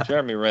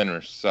 Jeremy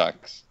Renner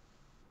sucks.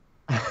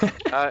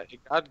 It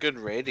got good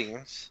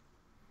ratings.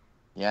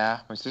 Yeah,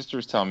 my sister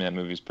was telling me that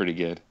movie's pretty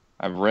good.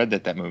 I've read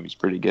that movie's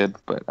pretty good,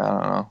 but I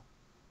don't know.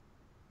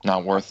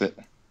 Not worth it.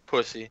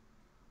 Pussy.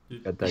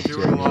 Got that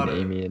Jeremy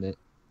Amy in it.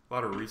 A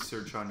lot of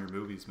research on your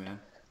movies, man.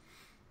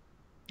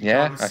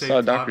 Yeah, I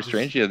saw Doctor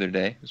Strange the other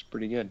day. It was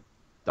pretty good.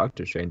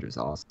 Doctor Strange was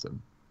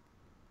awesome.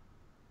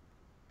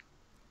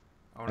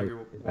 I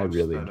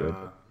really enjoyed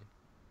it.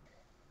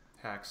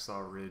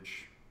 Hacksaw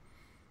Ridge.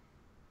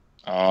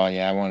 Oh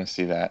yeah, I want to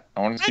see that.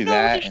 I want to see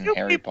that and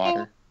Harry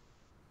Potter.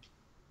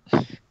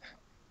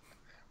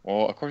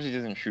 Well, of course he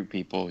doesn't shoot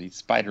people. He's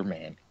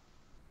Spider-Man.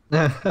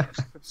 Oh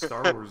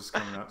Star Wars is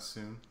coming out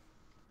soon.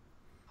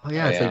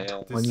 yeah, it's like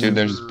Yeah. 20. Dude,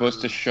 they're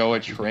supposed to show a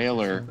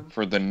trailer Something?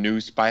 for the new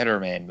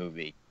Spider-Man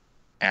movie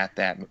at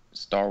that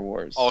Star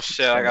Wars. Oh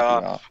shit! I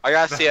That'll be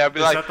gotta see. I'll be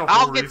Is like, that the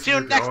I'll whole get reason you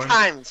you're next going?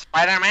 time,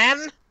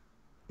 Spider-Man.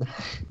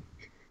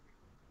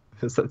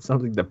 That sounds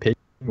like the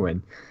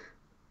penguin.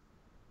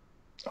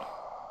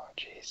 Oh,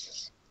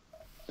 Jesus.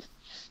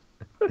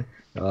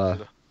 Uh,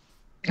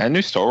 That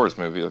new Star Wars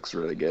movie looks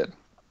really good.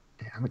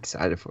 yeah, I'm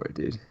excited for it,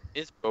 dude.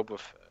 It's Boba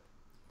Fett.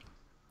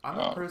 I'm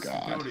Oh, impressed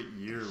God. they're doing it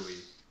yearly.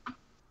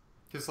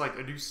 Because, like,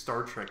 a new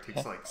Star Trek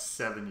takes, like,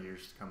 7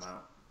 years to come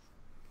out.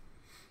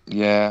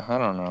 Yeah, I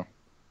don't know.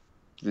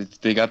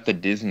 They got the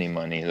Disney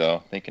money,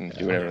 though. They can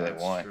do whatever Yeah, they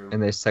that's want. true.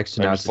 And they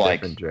section They're out just to like-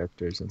 different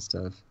directors and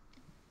stuff.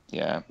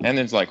 Yeah, and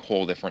there's like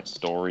whole different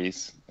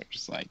stories. They're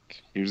just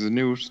like, here's a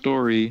new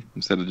story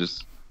instead of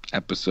just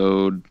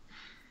episode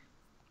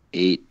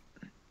 8.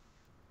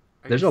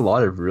 I There's guess- a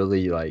lot of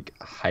really like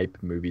hype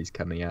movies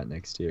coming out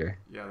next year.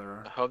 Yeah, there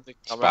are. I hope they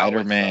come out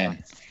with,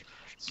 Spider-Man.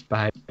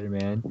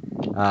 Spider-Man.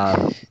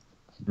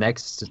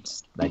 Next,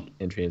 it's like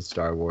entry in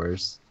Star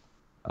Wars.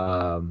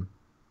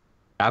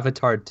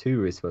 Avatar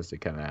 2 is supposed to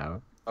come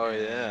out. Oh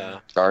yeah.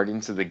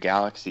 Guardians of the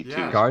Galaxy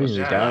Yeah. 2. Guardians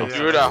of the Galaxy.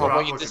 Dude, that's I what hope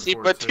I'm we get to looking see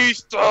forward to.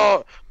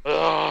 Batista.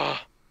 Ugh.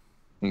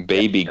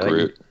 Baby Yeah, like-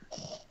 Groot.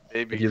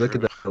 Baby. If you look at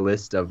Groot. the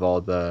list of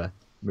all the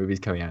movies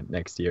coming out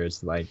next year,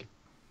 it's like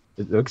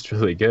it looks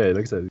really good. It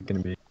looks like it's gonna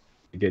be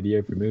a good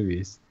year for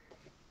movies.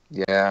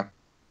 Yeah.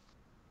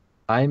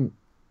 I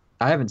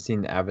haven't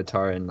seen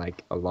Avatar in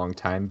like a long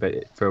time, but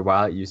for a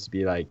while it used to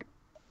be like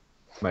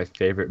my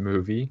favorite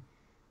movie.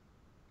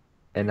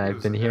 And It I've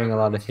was been hearing a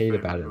lot of everyone's hate favorite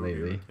about it movie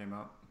lately. that came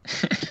out.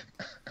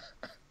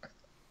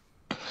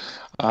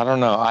 I don't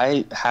know.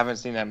 I haven't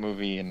seen that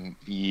movie in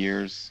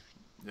years.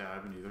 Yeah, I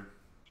haven't either.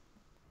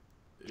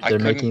 I They're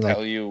couldn't making, like-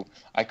 tell you.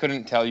 I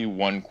couldn't tell you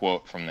one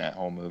quote from that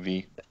whole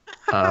movie,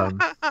 Um,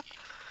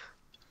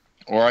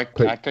 or I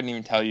But- couldn't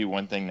even tell you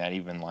one thing that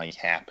even like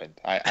happened.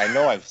 I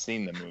know I've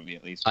seen the movie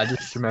at least. I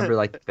just remember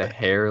like the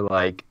hair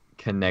like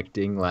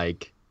connecting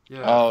like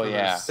Yeah, Oh, for their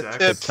yeah. The sex.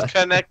 tips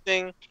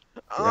connecting.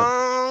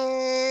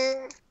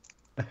 Um,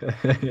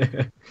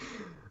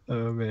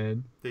 oh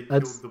man. They killed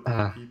That's- the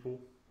blue people.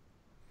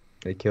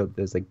 They killed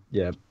there's like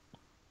yeah.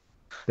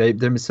 They're I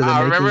making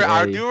remember.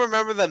 I a- do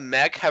remember the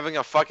mech having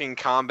a fucking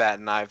combat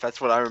knife. That's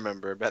what I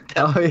remember about that.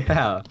 Oh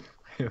yeah.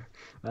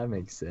 That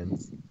makes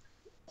sense.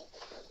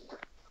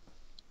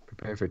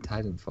 Prepare for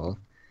Titanfall.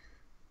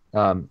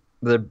 They're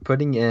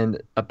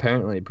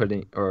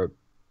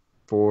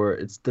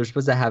they're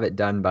supposed to have it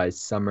done by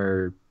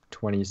summer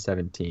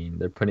 2017.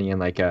 They're putting in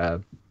like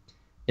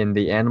in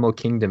the Animal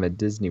Kingdom at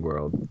Disney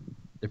World.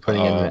 They're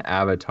putting in Oh. an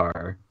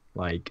Avatar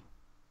like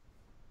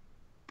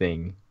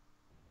thing.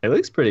 It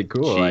looks pretty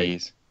cool. Like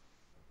Jeez.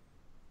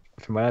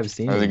 from what I've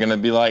seen. Are they gonna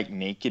be like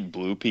naked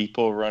blue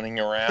people running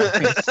around?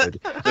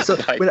 So,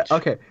 Like-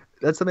 okay,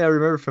 that's something I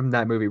remember from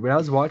that movie. When I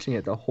was watching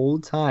it the whole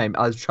time,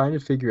 I was trying to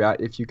figure out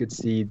if you could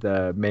see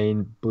the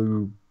main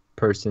blue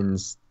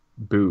person's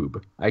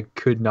boob. I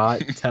could not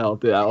tell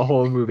through that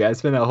whole movie. I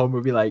spent that whole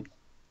movie like,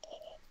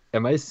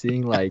 am I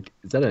seeing like,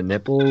 is that a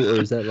nipple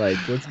or is that like,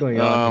 what's going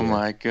on? Oh here?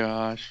 my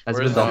gosh. I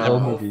Where's spent the the whole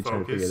nipple movie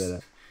trying to figure focus? that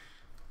out.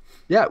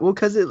 Yeah, well,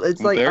 because it's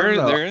like, I don't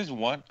know. There is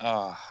one.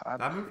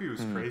 That movie was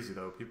Hmm. crazy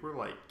though. People were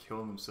like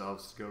killing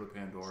themselves to go to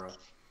Pandora.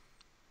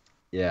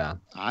 Yeah,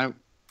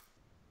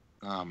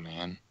 Oh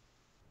man.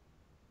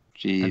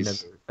 I've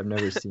Jeez.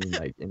 never seen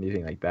like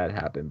anything like that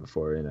happen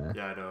before in a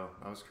Yeah, I know.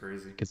 That was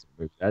crazy. kids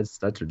movie. That's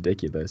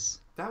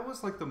ridiculous. That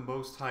was like the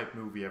most hyped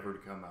movie ever to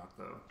come out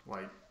though.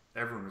 Like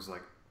everyone was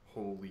like,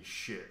 "Holy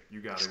shit,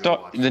 you gotta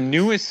go watch The this."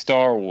 newest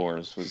Star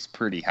Wars was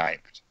pretty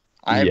hyped.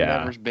 I've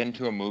Yeah. never been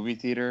to a movie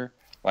theater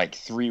like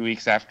 3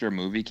 weeks after a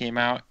movie came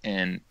out,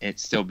 and it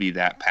still be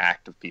that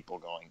packed of people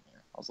going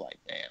there. I was like,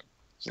 damn,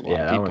 there's a lot Yeah,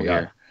 of that people one got-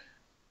 here.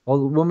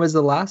 Well, when was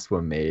the last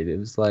one made? It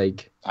was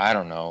like I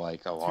don't know,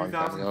 like a long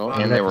time ago, 2005.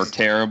 and they were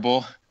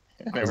terrible.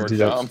 And they Was were it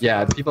 2000? dumb.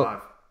 Yeah, people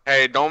 2005.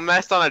 Hey, don't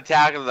mess on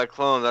Attack of the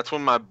Clones. That's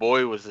when my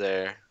boy was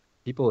there.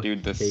 people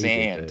Dude, the hated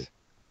sand.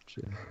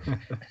 it.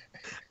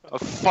 I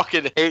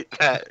fucking hate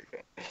that.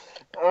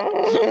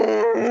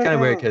 It's kind of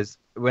weird because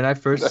when I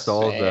first The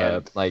saw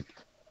sand.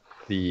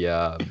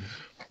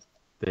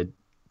 the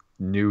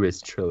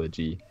newest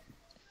trilogy,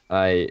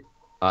 I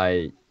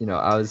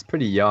was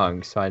pretty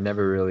young, so I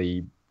never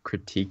really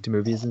critiqued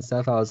movies and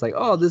stuff. I was like,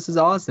 oh, this is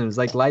awesome. It's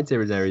like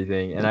lightsabers and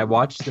everything. And I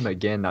watched them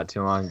again not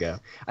too long ago.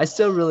 I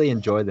still really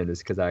enjoy them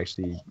just because I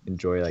actually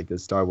enjoy like the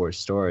Star Wars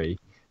story.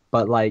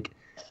 But like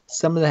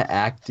some of the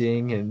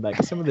acting and like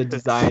some of the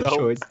design So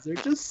choices are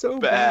just so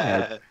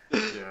bad.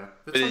 Bad. Yeah,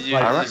 But that's did like you-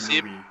 every did you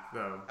see- movie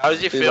though. How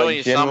did you Dude, feel like when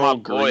you saw my General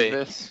boy?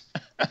 Grievous.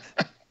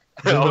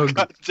 Oh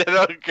god,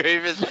 General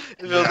Grievous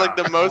feels like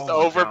the most Oh my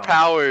God.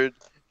 overpowered.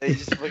 And he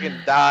just fucking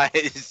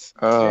dies.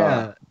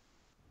 Yeah.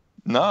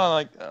 No,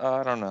 like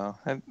I don't know.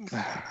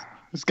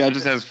 This guy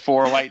just has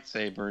 4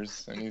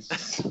 lightsabers, and he's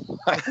just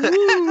like,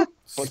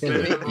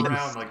 Spinning them Fucking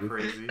around like beast.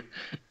 crazy.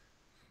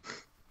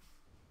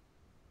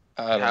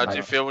 I don't How'd know.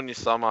 you feel when you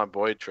saw my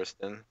boy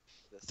Tristan?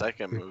 The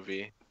second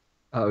movie.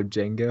 Oh,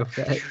 Jango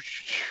Fett.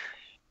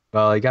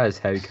 Well, he got his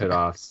head cut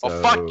off. So.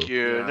 Oh, fuck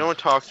you. Yeah. No one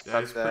talks Yeah,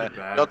 about it's pretty that.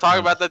 bad. Don't talk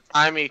about the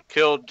time he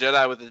killed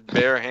Jedi with his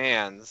bare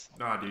hands.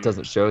 Nah, dude.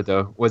 Doesn't show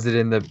though. Was it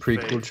in the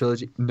prequel Fake.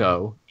 trilogy?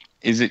 No.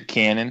 Is it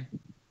canon?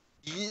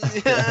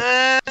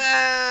 Yeah.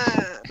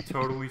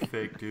 Totally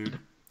fake, dude.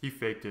 He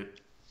faked it.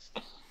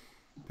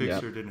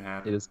 Picture didn't He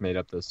happen. just made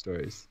up those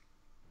stories.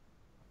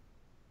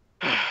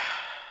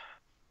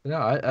 No,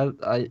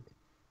 I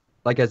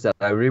like I said,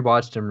 I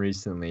rewatched him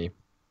recently,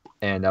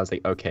 and I was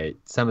like, okay,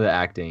 some of the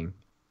acting,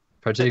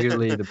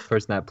 particularly the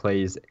person that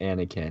plays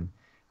Anakin,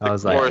 I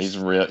was Yeah, like, he's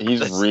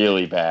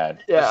really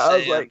bad. yeah, I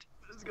was Sand. like,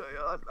 what is going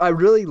on? I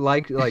really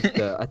liked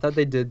I thought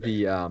they did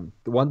the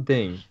one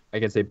thing I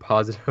can say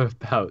positive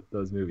about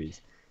those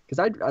movies, because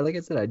I like I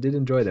said, I did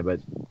enjoy them, but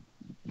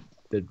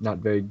they're not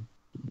very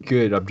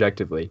good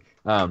objectively.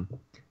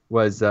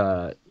 Was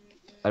I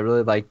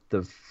really liked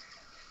the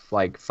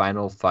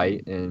final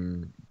fight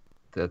in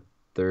the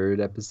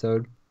third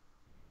episode,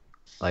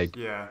 like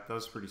Yeah, that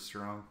was pretty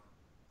strong.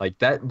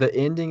 that the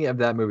ending of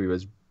that movie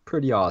was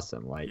pretty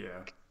awesome. Like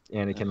Yeah.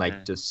 Anakin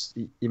like just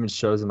even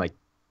shows him like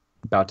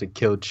about to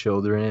kill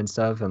children and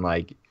stuff, and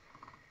like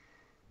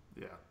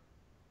Yeah.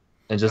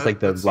 and just like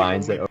the That's the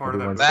lines only that part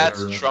of that Obi-Wan movie said. That's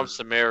I remember. Trump's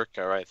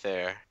America right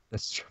there.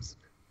 That's Trump's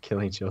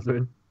killing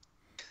children.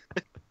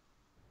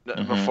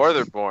 Mhm. Before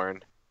they're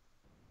born.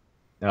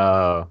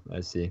 Oh, I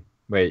see.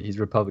 Wait, he's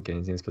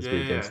Republican. He's supposed Yeah, to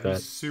be yeah, against he's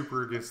that.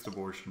 super against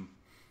abortion.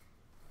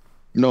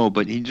 No,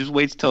 but he just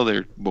waits till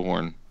they're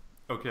born.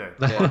 Okay,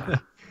 Yeah.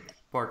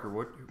 Parker,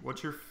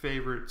 what's your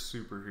favorite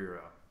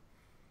superhero?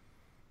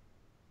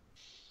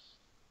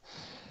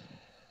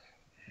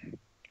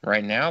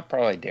 Right now,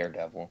 probably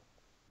Daredevil.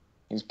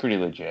 He's pretty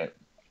legit.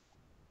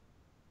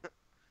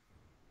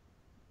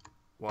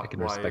 Why, I can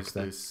why respect is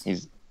that.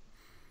 this?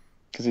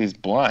 Because he's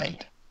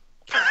blind.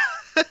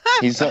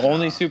 He's the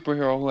only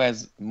superhero who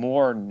has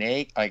more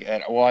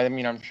well, I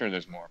mean, I'm sure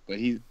there's more, but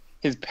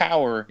his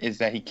power is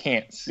that he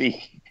can't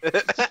see. I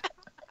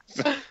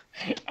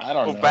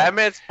don't Well, know.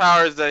 Batman's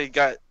power is that he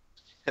got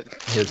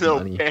His no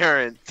money.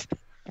 parents.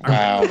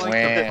 Wow, I really like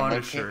man, the my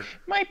Punisher.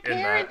 My in that.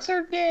 parents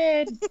are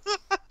dead.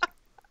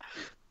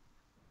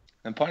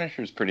 The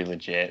Punisher's pretty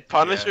legit.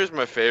 Punisher's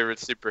my favorite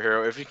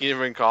superhero, if you can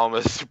even call him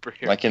a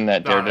superhero. Like in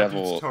that Nah, that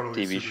Daredevil dude's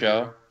totally TV superhero.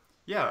 show.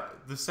 Yeah,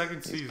 the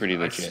second season. pretty I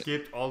legit.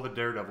 skipped all the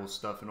Daredevil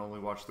stuff and only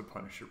watched the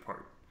Punisher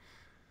part.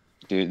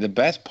 Dude, the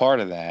best part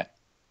of that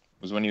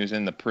was when he was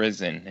in the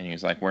prison and he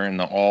was like wearing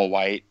the all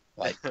white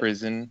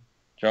prison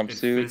And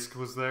jumpsuit. Fisk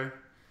was there.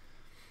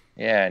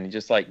 Yeah, and he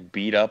just like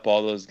beat up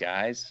all those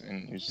guys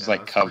and he was just Yeah,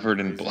 like that's pretty covered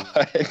in crazy.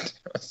 blood.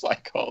 I was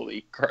like,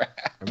 holy crap.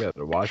 I'm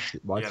gonna watch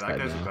Yeah, that that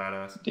guy's a now.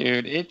 badass.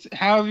 Dude, it's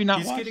how have you not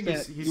He's watched getting that?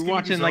 his- he's You're getting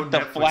watching his like own the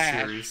Netflix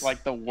Flash, series.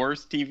 like the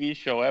worst TV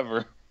show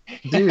ever.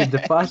 Dude, the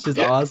Flash is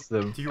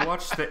awesome. Do you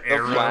watch the The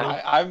Arrow?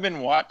 Flash. I've been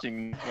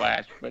watching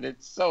Flash, but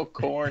it's so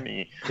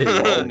corny. It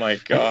Oh is. my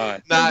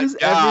god. Not Just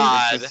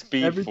God. It's the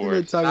Speed Everything they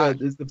Force. talk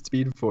about is the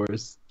Speed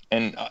Force.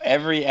 And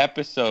every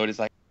episode is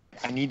like,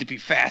 I need to be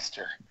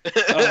faster. Oh,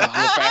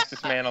 I'm the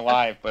fastest man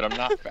alive, but I'm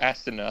not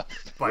fast enough.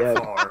 By Yeah.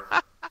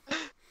 far.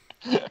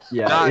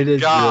 Yeah, Not it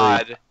is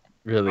God.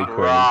 really corny.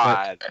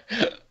 But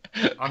God.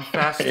 I'm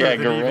faster Yeah, than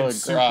Gorilla even Grodd,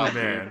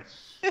 Superman,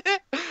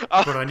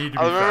 but I need to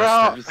be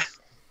remember faster.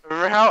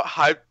 Remember how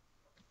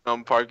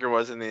hyped Parker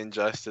was in the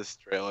Injustice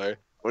trailer?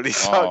 When he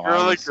saw Oh, I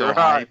Gorilla was so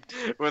Grodd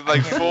with like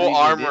I can't full believe they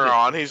armor did it.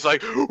 on, he's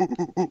like,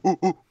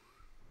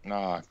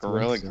 Nah,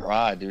 Gorilla awesome.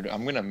 Grodd, dude.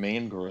 I'm gonna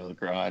main Gorilla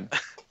Grodd.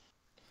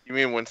 you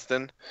mean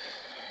Winston?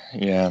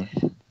 Yeah.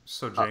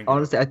 So Django.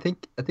 Honestly, I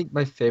think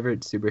my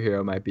favorite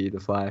superhero might be the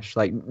Flash.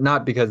 Like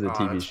not because of the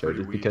Oh, TV that's show, pretty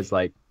just weak. because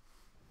like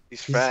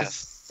He's he's fast.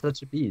 just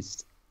such a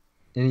beast.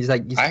 And he's I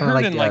kind of heard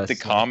like in like the us.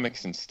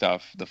 comics and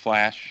stuff, the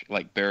Flash,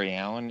 like Barry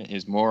Allen,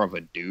 is more of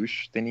a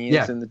douche than he is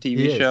Yeah, in the he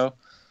TV is. show.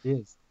 He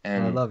is.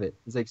 And I And love it.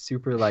 It's like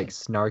super like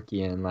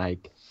snarky and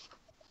like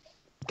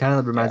kind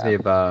of reminds Yeah. me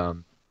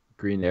of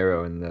Green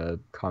Arrow in the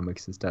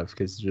comics and stuff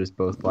because they're just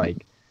both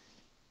like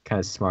kind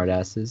of smart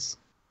asses.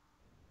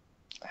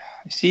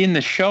 see in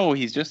the show,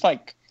 he's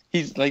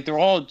they're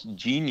all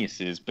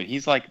geniuses, but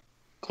he's like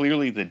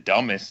clearly the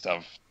dumbest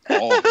of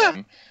all of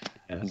them.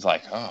 Yeah. He's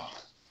like, oh,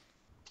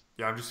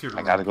 Yeah, I'm just here to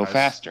I gotta run, go guys.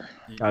 faster.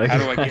 You- Gotta How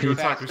go do I get Go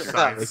fast. talk your faster?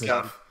 science Listen.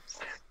 stuff.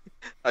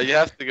 You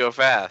have to go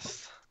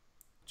fast.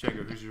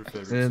 Django, who's your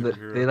favorite And then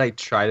superhero? they like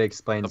try to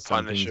explain The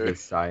some things Punisher. with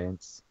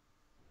science.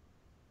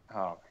 Oh my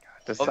god,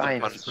 the Love the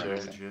science That's is pretty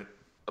Punisher. amazing. legit.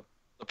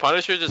 The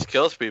Punisher just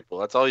kills people.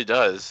 That's all he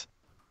does.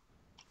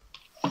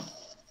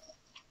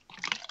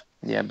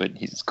 Yeah, but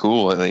he's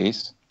cool at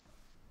least.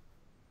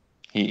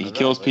 He I know,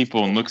 kills that's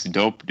people and cool. looks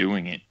dope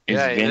doing it. Is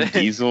Yeah, Vin yeah.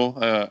 Diesel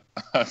a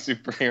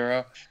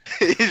superhero?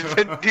 He's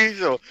Vin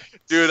Diesel.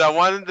 Dude, I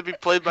want him to be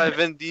played by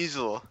Vin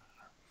Diesel.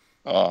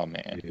 Oh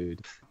man.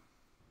 Dude.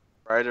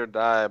 Ride or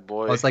die,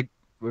 boy. Oh, it's like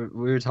we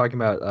were talking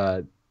about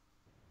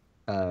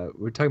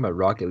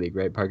Rocket League,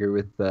 right, Parker?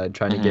 With trying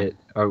Mhm. to get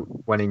or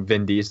wanting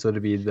Vin Diesel to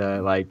be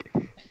the like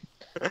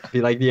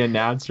the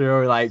announcer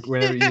or like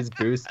whenever he uses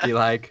boost, be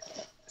like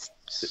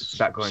It's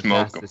not going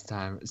Smoke fast 'em. this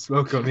time.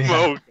 Smoke 'em, yeah.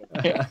 Smoke.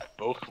 Yeah.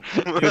 Smoke.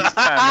 This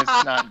time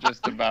it's not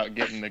just about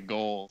getting the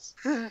goals.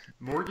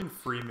 Morgan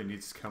Freeman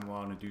needs to come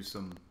on and do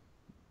some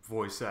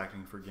voice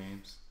acting for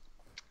games.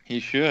 He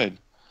should.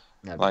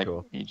 That'd be Like,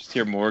 cool. you just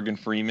hear Morgan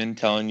Freeman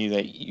telling you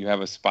that you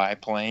have a spy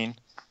plane.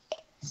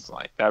 It's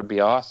like, that'd be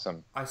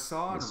awesome. I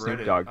saw on Snoop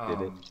Reddit, Dogg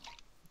did it.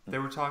 they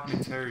were talking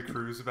to Terry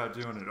Crews about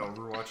doing an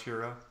Overwatch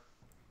hero.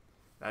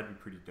 That'd be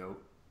pretty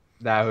dope.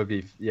 That'd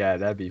be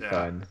Yeah.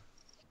 fun.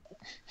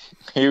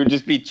 He would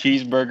just be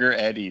Cheeseburger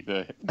Eddie,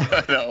 the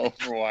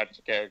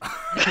Overwatch character.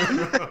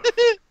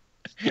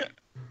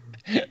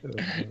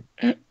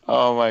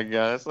 Oh my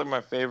god, that's like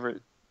my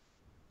favorite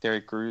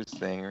Terry Crews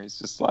thing, where he's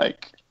just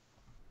like,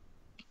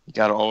 you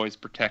gotta always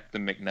protect the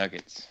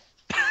McNuggets.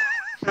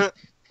 Gosh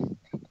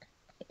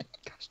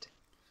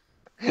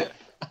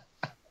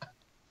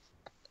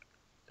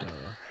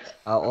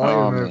all I Oh,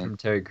 remember man. from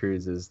Terry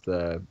Crews is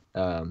the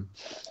I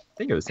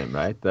think it was him,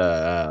 right?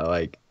 The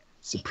like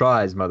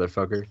surprise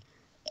motherfucker,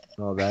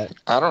 and all that.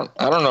 I don't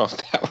know if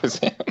that was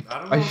him. I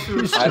don't know if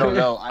it was I don't him.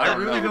 know. I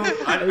really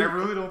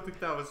don't think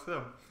that was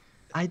him.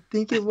 I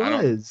think it I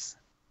don't- was.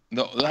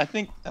 No, I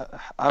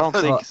don't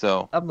think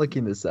so. I'm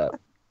looking this up.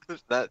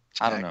 That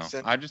I don't know.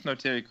 Jackson. I just know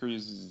Terry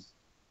Crews is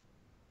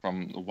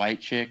from the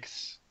White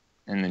Chicks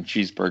and then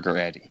Cheeseburger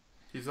Eddie.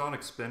 He's on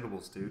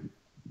Expendables, dude.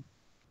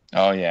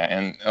 Oh yeah,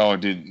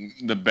 and dude,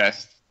 the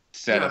best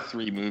set of Yeah.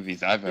 3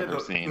 movies I've ever the,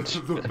 seen.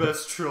 the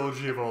best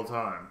trilogy of all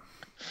time.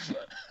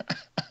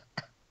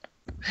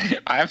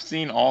 I've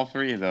seen all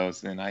 3 of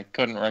those, and I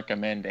couldn't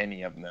recommend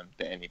any of them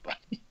to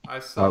anybody. I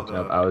saw Oh,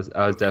 no, I was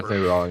definitely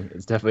first- wrong.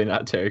 It's definitely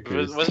not Terry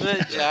Crews. Wasn't it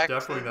Yeah, Jackson?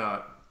 definitely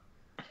not.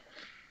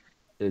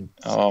 It's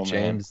Oh, man.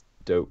 James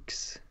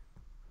Dokes.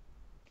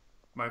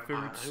 My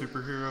favorite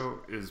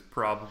superhero is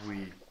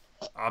probably,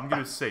 I'm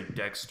gonna say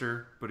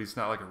Dexter, but he's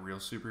not like a real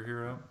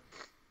superhero.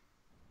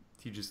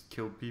 He just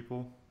killed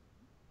people.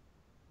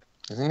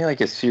 Isn't he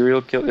like a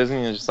serial killer?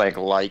 Isn't he just like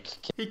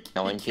He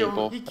Killing killed-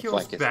 people? He That's kills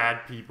like his-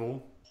 bad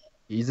people.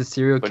 He's a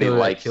serial But he killer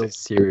that likes kills it.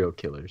 serial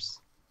killers.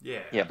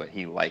 Yeah. Yeah, but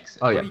he likes it.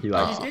 Oh yeah, But he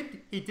likes it.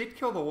 He did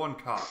kill the one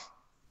cop.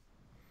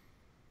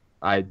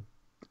 I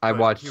But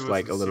watched he was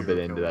like the a little bit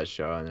serial into killer. that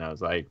show, and I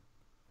was like,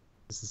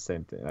 "This is the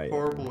same thing."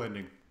 Horrible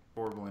ending.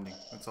 Horrible ending.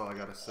 That's all I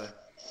gotta say.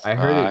 I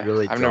heard it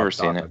really. I've never dropped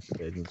seen off it. a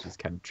bit and just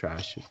kind of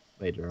trash it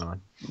later on.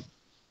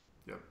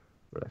 Yep.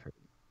 What I've heard.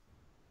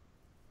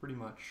 Pretty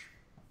much.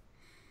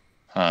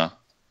 Huh?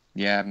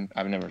 Yeah,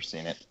 I've never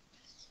seen it.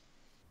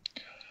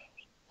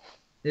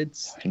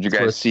 It's. Did you it's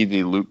guys worth- see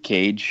the Luke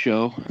Cage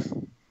show?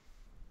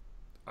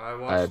 I I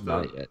watched have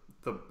not yet.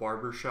 the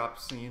barbershop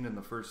scene in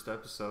the first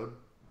episode.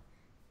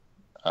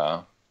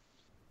 I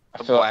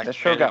The feel like black the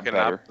show man got who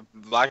cannot- better. the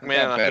black It man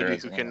got in a better hoodie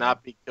as who it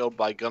cannot be killed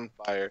by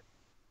gunfire.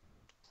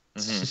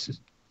 Mhm.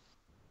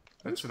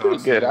 That's an pretty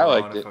awesome good. I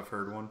one liked if it. I've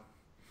heard one.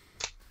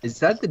 Is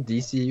that the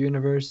DC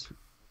universe?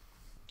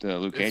 The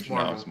Luke It's Cage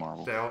no, it's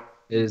Marvel. They all-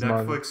 It is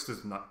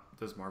Netflix Marvel.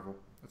 does Marvel.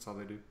 That's all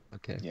they do.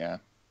 Okay. Yeah.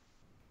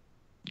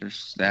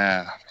 There's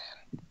man.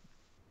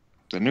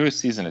 The newest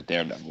season of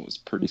Daredevil was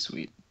pretty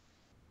sweet.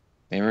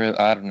 They were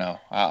I don't know.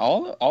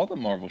 All the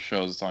Marvel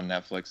shows on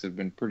Netflix have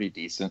been pretty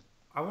decent.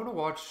 I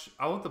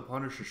want the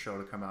Punisher show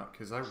to come out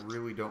because I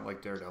really don't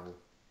like Daredevil.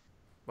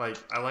 Like,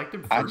 I liked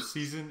him I- first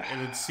season,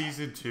 and then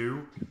season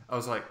 2, I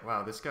was like,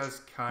 wow, this guy's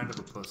kind of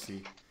a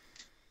pussy.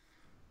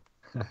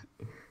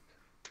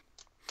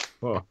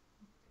 Well,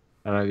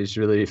 I don't know if he's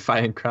really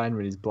fighting crime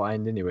when he's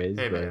blind, anyways.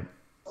 Hey, but man.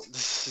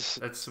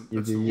 That's some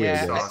You do weird you,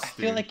 Yeah, guys. sauce, I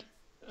feel dude. like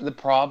the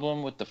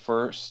problem with the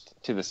first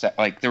to the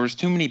like there was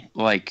too many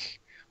like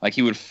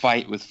he would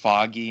fight with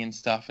Foggy and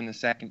stuff in the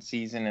second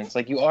season, and it's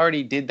like you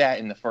already did that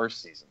in the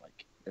first season.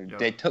 Like Yeah.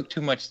 they took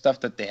too much stuff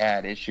that they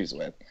had issues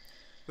with.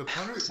 The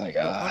Punisher, It's like,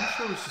 the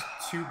Punisher was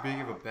just too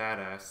big of a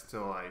badass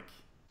to, like...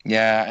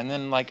 Yeah, and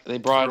then like they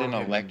brought Throw in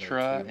him in there,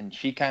 Elektra, too. and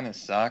she kind of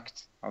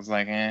sucked. I was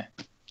like, I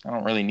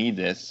don't really need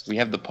this. We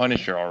have the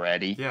Punisher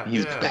already. Yeah,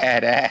 He's yeah.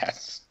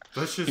 badass.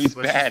 Let's just, He's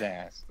let's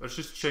badass. Just, let's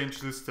just change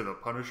this to the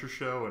Punisher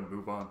show and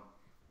move on.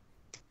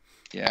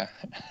 Yeah,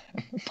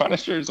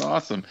 Punisher is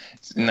awesome.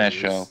 It's in that He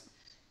show. is.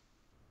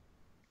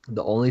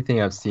 the only thing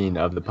I've seen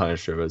of the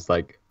Punisher was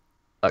like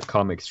a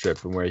comic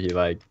strip where he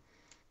like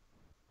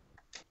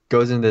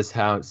goes in this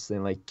house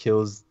and like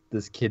kills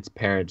this kid's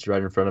parents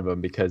right in front of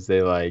him because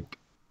they like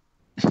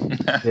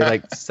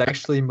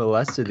sexually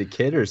molested the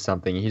kid or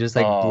something. He just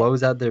like Oh,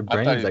 blows out their I thought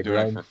he brains was like doing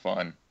right. it for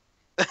fun.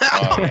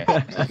 Oh,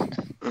 yeah.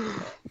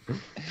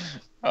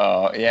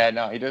 Oh yeah,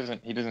 no, he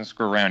doesn't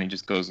screw around. He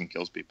just goes and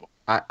kills people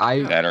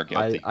I that are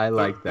guilty. I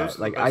like Those that.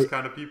 are Like the best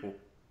kind of people.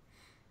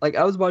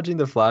 I was watching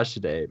The Flash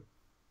today,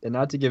 and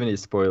not to give any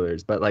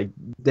spoilers, but like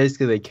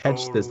basically they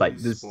catch this like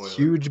Totally this spoiler.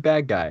 huge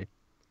bad guy,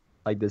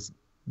 like this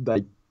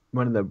like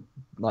one of the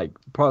like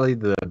probably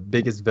the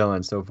biggest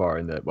villain so far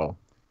in the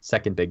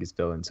second biggest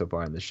villain so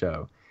far in the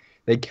show.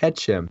 They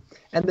catch him,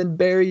 and then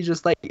Barry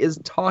just like is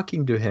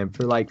talking to him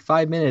for like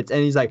 5 minutes,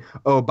 and he's like,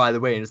 "Oh, by the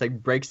way," and just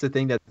like breaks the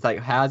thing that's like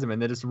has him,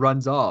 and then just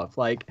runs off.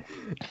 Like,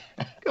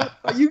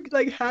 you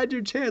like had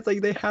your chance.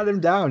 Like they had him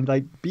down.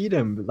 Like beat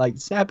him. Like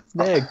snap his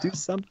neck. Do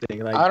something.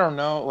 Like I don't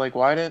know. Like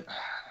why did?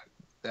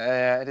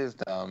 That is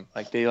dumb.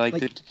 Like they like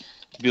to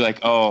be like,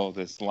 oh,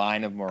 this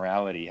line of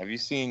morality. Have you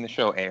seen the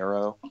show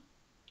Arrow?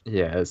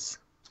 yes.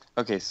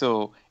 Okay,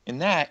 so in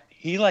that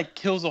he like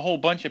kills a whole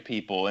bunch of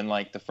people in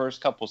like the first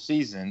couple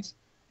seasons,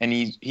 and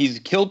he's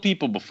killed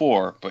people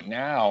before, but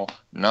now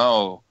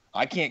no,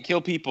 I can't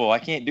kill people. I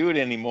can't do it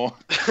anymore.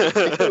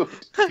 Dude,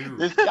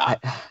 this guy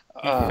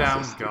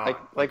found God.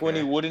 Like when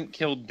he wouldn't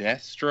kill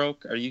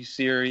Deathstroke. Are you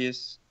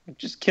serious?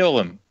 Just kill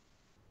him.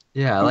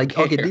 Yeah. Who Like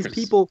okay, these cares?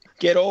 people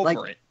Get over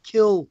like it.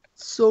 kill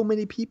so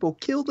many people.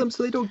 Kill them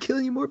so they don't kill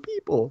any more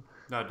people.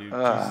 No, dude.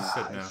 Jesus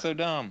said no. It's so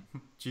dumb.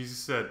 Jesus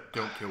said,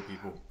 "Don't kill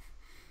people."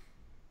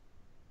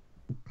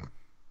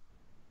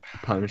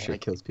 Punisher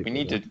Like, kills people. We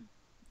need though. to.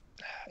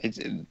 It's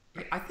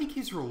I think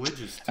he's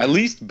religious. Too. at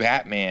least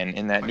Batman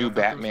in that Like, new I thought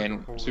there was, like, Batman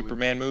a whole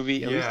Superman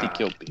movie. At least he Yeah.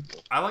 killed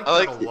people. I like I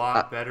that like a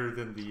lot better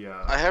than the.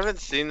 I haven't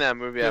seen that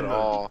movie at than the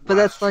all. But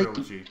that's last like-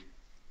 trilogy.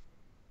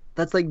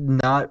 That's like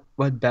not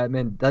what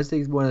Batman. That's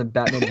like one of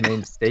Batman's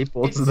main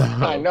staples, It's-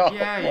 though. I know.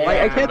 Yeah, Like,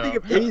 I yeah. can't think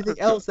of anything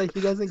else that he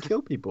doesn't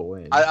kill people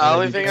in. I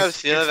only Like, thing it's- I've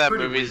seen of it's that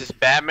pretty movie is weak. just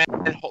Batman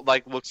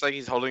like looks like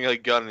he's holding a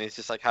gun and he's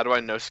just like, how do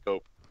I no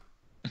scope?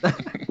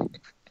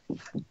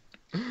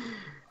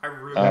 I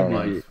really Um,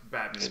 like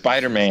Batman.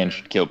 Spider-Man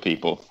should kill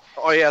people.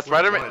 Oh yeah, With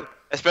Spider-Man, what?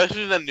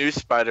 especially the new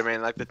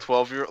Spider-Man, like the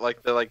 12-year,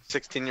 like the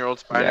 16-year-old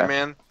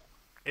Spider-Man,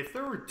 If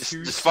there were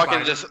two, just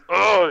fucking just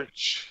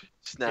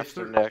snaps if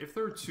their there, neck. if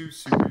there were two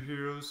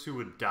superheroes who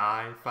would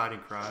die fighting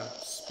crime,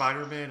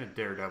 Spider-Man and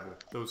Daredevil,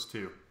 those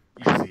two,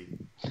 easy.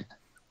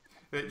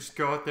 They just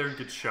go out there and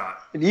get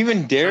shot. And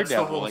even the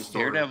Daredevil, whole like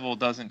story. Daredevil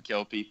doesn't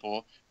kill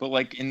people, but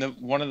like in the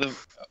one of the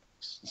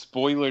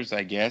spoilers,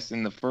 I guess,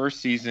 in the first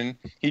season,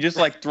 he just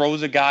like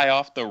throws a guy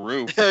off the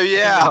roof.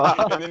 Yeah.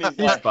 And then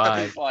He's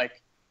fine. he's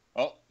like,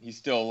 oh, he's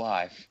still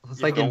alive.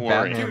 It's like Don't in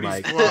worry. Batman, Dude,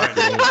 like he's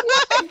blind.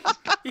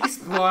 He's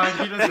blind.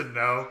 He doesn't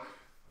know.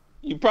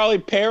 You probably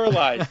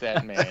paralyzed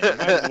that man. You might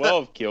as well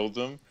have killed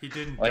him. He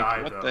didn't Like,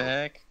 die what though. the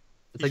heck?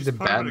 it's You like the just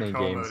put him in a Batman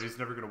coma games. that he's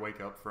never gonna wake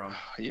up from.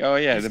 Oh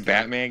yeah, He's the dead.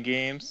 Batman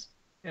games.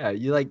 Yeah,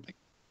 you like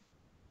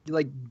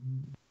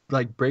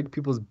break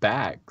people's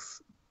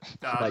backs.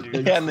 Nah, Like, dude.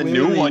 They Yeah, and the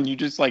new clearly- one, you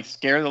just like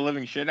scare the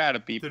living shit out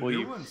of The people. new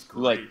You one's you,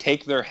 like great.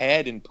 take their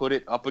head and put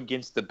it up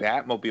against the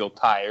Batmobile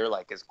tire,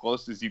 like as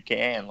close as you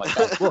can.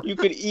 Like Well, you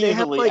could have,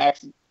 easily like-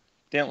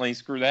 accidentally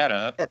screw that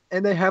up.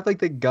 And they have like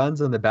the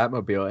guns on the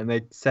Batmobile, and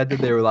they said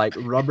that they were like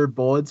rubber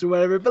bullets or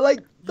whatever. But like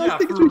those Yeah,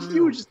 things for are real.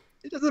 huge.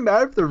 It doesn't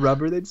matter if they're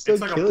rubber; they'd still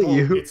It's like kill a bullet.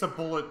 you. It's a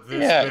bullet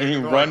this Yeah, big. and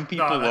you They're run like,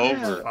 people "Nah, that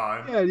thing's over."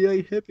 fine." Yeah, you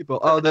like hit people.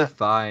 Oh, they're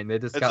fine. They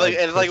just It's got like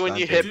it's like pushed when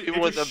you onto hit It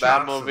people with the just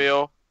shocks 'em.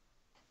 Batmobile.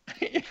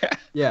 Yeah.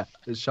 Yeah,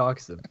 it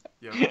shocks them.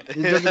 Yeah. It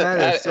doesn't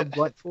matter. It's so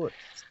blunt force.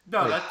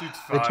 No, Like, that dude's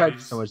they fine. tried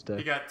He's- so much to-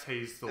 He got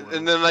tased a little.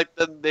 And then like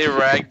they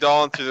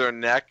ragdoll into their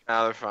neck.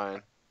 Now they're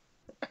fine.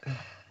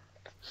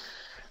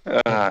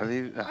 I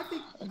think, It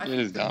I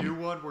is think the dumb. new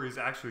one where he's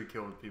actually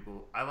killing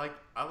people. I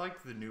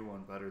liked the new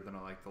one better than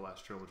I liked the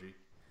last trilogy.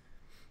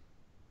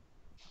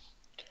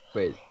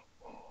 Wait.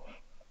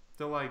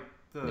 The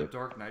Yeah.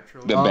 Dark Knight The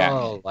trilogy.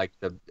 Batman. Like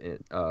the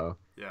oh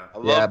Yeah. I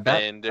love yeah,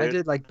 Bane, dude. I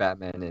did like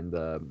Batman in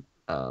the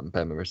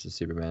Batman versus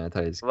Superman. I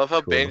thought he was I love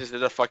how cool. Bane just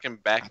did a fucking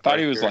back. I thought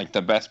he was like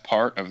the best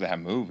part of that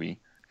movie.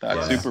 Thought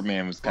Plus-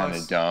 Superman was kind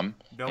plus- of dumb.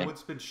 No And-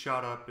 one's been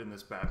shot up in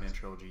this Batman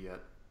trilogy yet.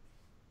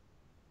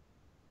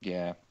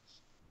 Yeah.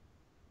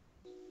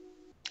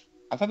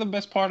 I thought the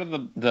best part of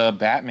the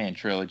Batman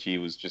trilogy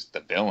was just the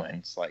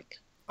villains, like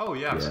Oh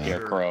yeah, for Yeah. sure.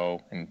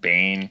 Scarecrow and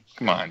Bane.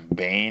 Come on,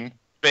 Bane.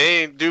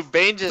 Bane, dude.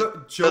 Bane just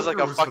The does like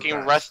Joker a was the fucking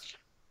best. rest.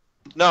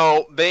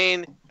 No,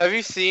 Bane. Have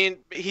you seen?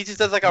 He just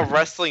does like a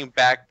wrestling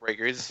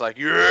backbreaker. He's just like,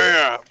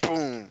 yeah,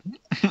 boom,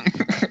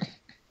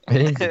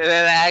 and it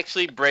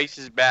actually breaks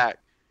his back.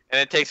 And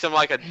it takes him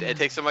like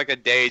a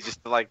day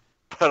just to like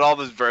put all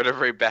his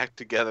vertebrae back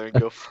together and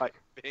go fight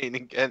Bane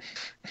again.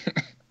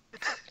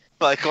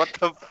 Like what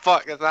the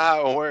fuck? That's not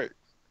how it works.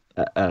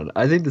 I don't know.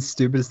 I think the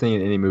stupidest thing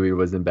in any movie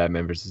was in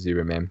Batman versus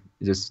Superman.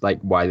 It's just like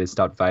why they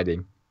stopped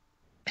fighting.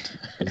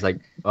 It's like,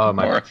 oh,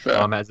 my Martha.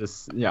 mom has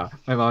this. Yeah,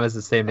 my mom has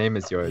the same name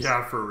as yours.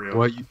 Yeah, for real.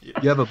 Well, you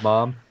have a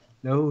mom?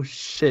 No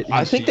shit.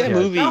 I think that Yeah.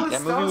 movie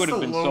That was would have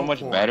the been low so much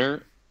point.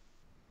 better.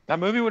 That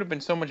movie would have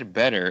been so much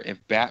better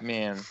if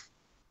Batman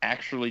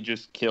actually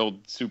just killed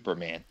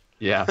Superman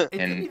Yeah. It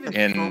didn't even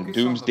and focus on the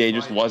Doomsday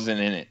just fight. wasn't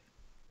in it.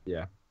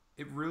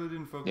 It really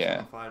didn't focus Yeah.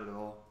 on the fight at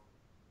all.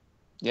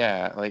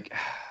 Yeah, like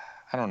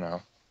I don't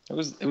know. It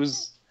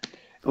was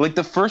like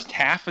the first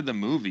half of the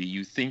movie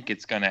you think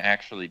it's gonna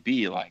actually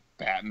be like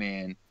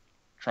Batman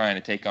trying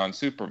to take on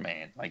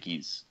Superman. Like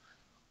and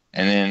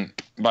then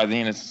by the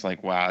end it's just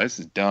like, wow, this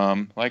is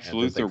dumb. Lex Yeah,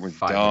 there's, Luthor like, was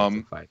 5 minutes dumb.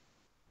 of fight.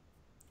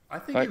 I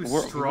think Like, he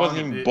was he strong. wasn't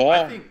even I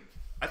bald.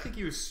 think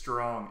he was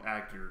strong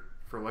actor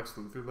for Lex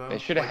Luthor though. They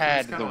should have Like, he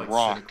was had kinda, The like,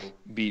 Rock cynical.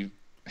 be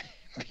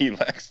be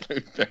Lex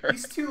Luthor.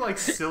 He's too like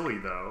silly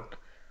though.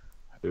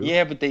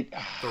 Yeah, but they.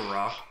 The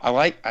Rock. I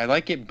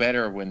like it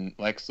better when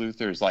Lex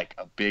Luthor is like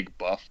a big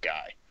buff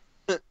guy,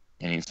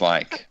 and he's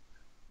like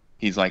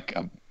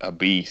a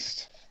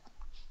beast.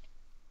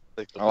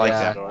 I like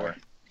Yeah. that more.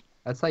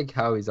 That's like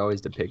how he's always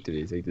depicted.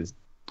 He's like this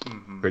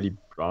pretty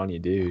brawny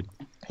dude.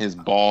 His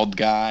bald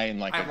guy and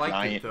like I a liked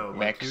giant it though.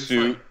 mech Like, he was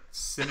suit. like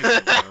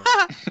cynical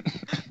though.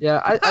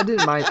 Yeah, I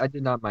didn't mind. I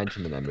did not mind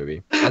him in that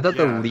movie. I thought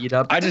the Yeah. lead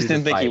up. I just to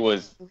didn't the think he fight-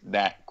 was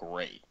that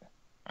great.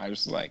 I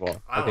was like,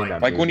 Well, I I think like-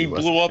 that like when he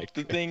movie blew wasn't up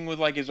the big. thing with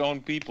like his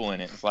own people in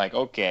it. It's like,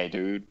 okay,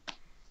 dude,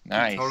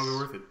 nice. Totally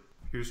worth it.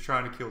 He was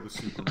trying to kill the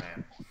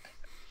Superman.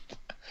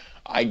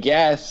 I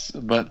guess,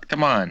 but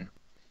come on.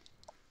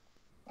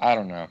 I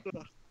don't know.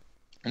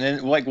 And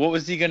then, like, what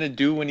was he gonna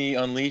do when he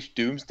unleashed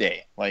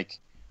Doomsday? Like,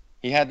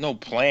 he had no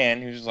plan.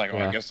 He was just like, oh,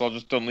 I Yeah. guess I'll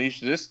just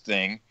unleash this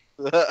thing.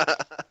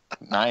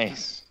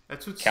 Nice.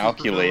 That's what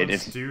Calculated.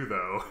 supervillains do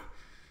though.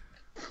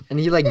 And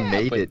he like Yeah,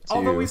 made but- it too.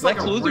 Although he's like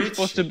Lex a Luthor's rich,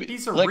 supposed to be.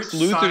 he's a Lex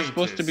rich Luthor's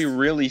supposed to be scientist.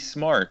 really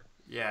smart.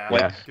 Yeah,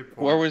 Like, good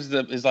point. Where was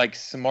his like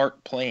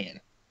smart plan?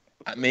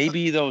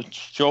 Maybe they'll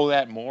show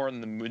that more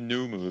in the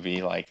new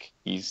movie. Like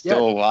he's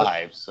still Yeah, but-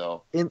 alive,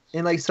 so in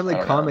like some of I the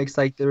don't know. comics,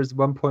 like there was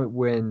one point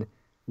when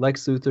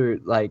Lex Luthor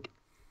like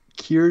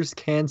cures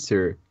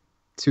cancer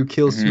to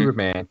kill Mhm.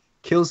 Superman,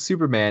 kills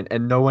Superman,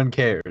 and no one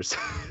cares.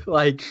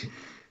 Like,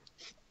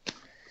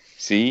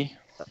 see,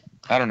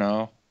 I don't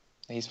know.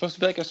 He's supposed to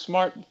be like a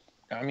smart.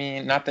 I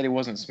mean, not that he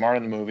wasn't smart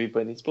in the movie,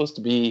 but he's supposed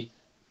to be.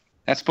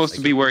 That's supposed to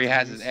Like be a where he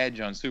has genius. his edge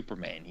on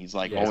Superman. He's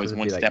like yeah, it's always supposed to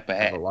one be, like, step have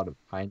ahead. a lot of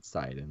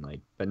hindsight and like,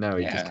 but no,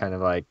 he Yeah. just kind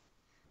of like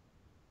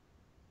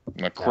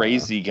A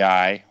crazy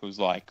guy who's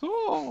like,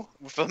 oh,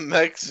 With a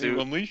mech you suit.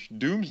 unleashed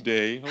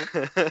Doomsday.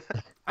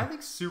 I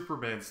think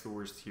Superman's the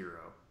worst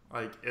hero.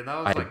 Like, and that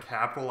was I- like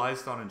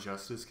capitalized on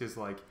injustice because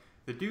like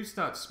the dude's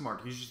not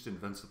smart. He's just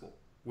invincible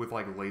with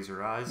like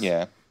laser eyes.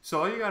 Yeah.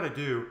 So all you gotta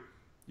do,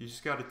 you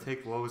just gotta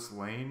take Lois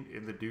Lane,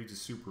 and the dude's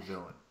a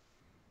supervillain.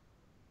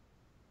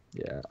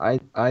 yeah.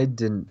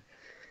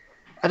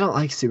 I don't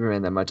like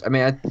Superman that much. I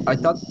mean, I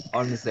thought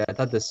honestly, I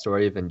thought the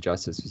story of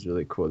Injustice was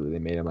really cool that they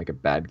made him like a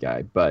bad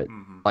guy, but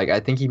like I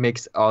think he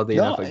makes oddly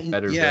No, enough a and-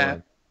 better yeah.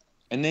 villain.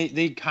 And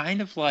they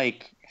kind of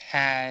like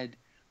had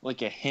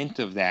like a hint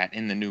of that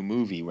in the new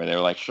movie where they're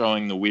like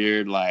showing the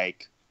weird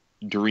like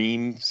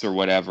dreams or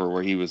whatever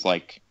where he was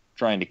like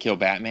trying to kill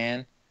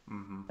Batman.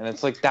 Mm-hmm. And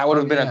it's like that would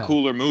have been yeah. a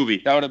cooler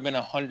movie. That would have been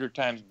 100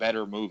 times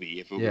better movie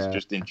if it was Yeah.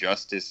 just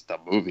Injustice the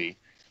movie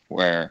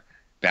where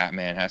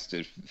Batman has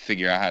to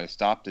figure out how to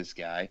stop this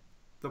guy.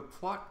 The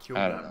plot killed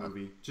I don't that know.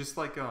 movie. Just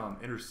like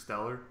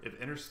Interstellar.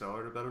 If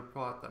Interstellar had a better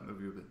plot, that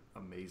movie would have been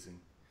amazing.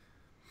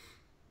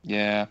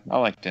 Yeah, I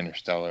liked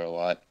Interstellar a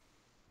lot.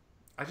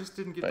 I just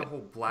didn't get But- the whole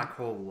black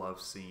hole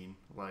love scene.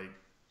 Like,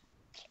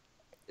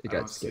 It I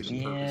don't got see sketchy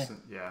the purpose.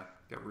 Yeah. Yeah,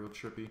 got real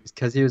trippy.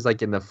 Because he was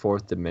like in the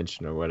fourth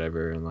dimension or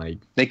whatever, and like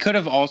They could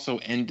have also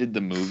ended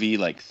the movie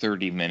like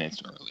 30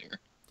 minutes earlier.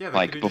 Yeah, they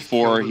Like could've just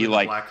before killed him he in the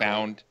like black hole.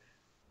 found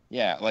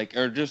yeah, like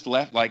or just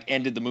left like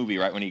ended the movie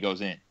right when he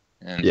goes in.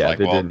 And it's yeah, like,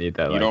 they well, didn't need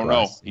that. you like, don't know.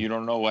 last scene. You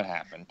don't know what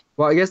happened.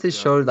 Well, I guess they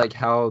Yeah. showed like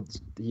how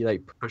he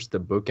like pushed the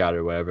book out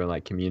or whatever and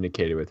like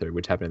communicated with her,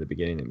 which happened at the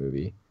beginning of the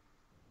movie.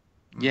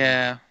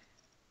 Yeah.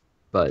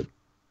 But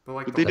But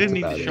like But the they didn't whole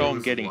need to movie show him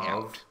was getting love.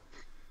 out.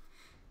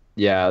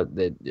 yeah,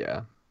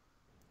 Yeah.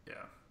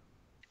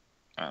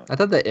 I don't know. I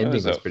thought the It ending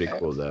was was pretty okay.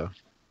 cool though.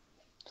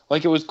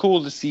 Like it was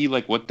cool to see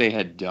like what they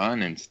had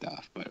done and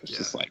stuff, but it was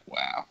just like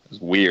wow, it was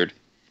weird.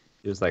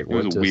 It was like It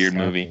was what a just weird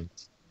movie. happened?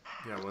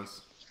 Yeah, it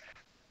was.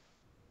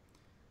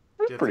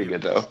 It was Yeah, pretty yeah.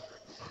 good though.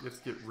 You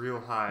have to get real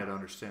high to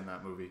understand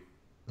that movie.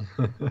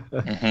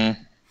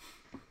 Mm-hmm.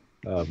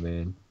 Oh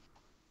man.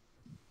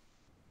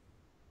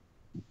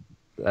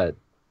 That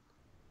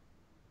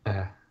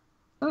I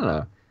don't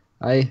know.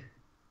 I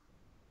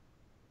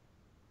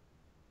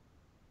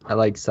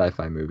like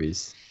sci-fi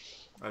movies.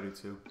 I do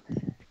too.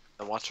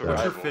 And watch a What's What's your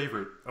rival.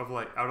 favorite of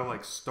like out of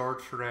like Star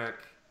Trek,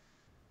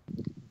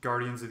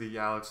 Guardians of the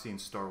Galaxy, and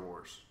Star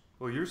Wars?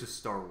 Well, yours is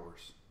Star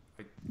Wars.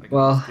 I can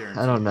Well, almost I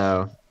guarantee don't it.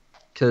 know,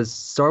 because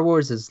Star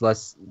Wars is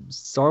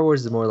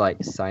more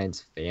like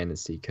science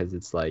fantasy, because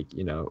it's like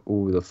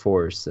ooh, the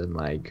Force and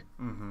like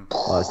Mhm. a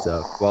lot of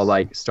stuff. Well,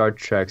 like Star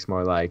Trek's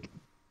more like,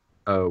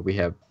 oh, we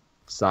have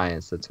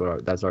science.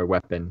 That's our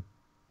weapon,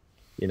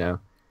 Yeah.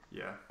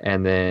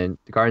 And then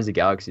the Guardians of the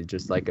Galaxy is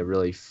just like a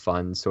really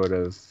fun sort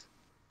of,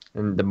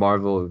 and the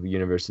Marvel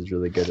universe is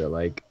really good at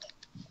like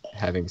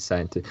having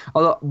scientific.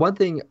 Although one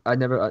thing I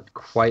never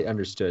quite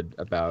understood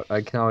about,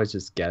 I can always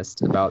just guess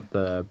about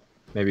the.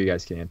 Maybe you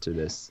guys can answer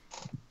this.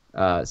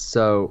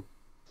 So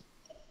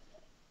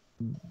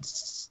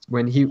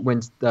when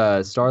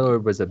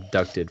Star-Lord was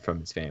abducted from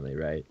his family,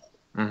 right?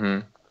 Mm-hmm.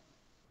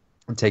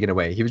 And taken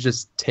away. He was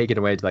just taken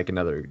away to like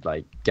another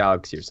like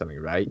galaxy or something,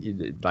 right?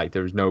 Like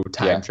there was no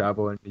time Yeah.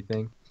 travel or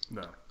anything.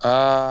 No.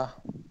 I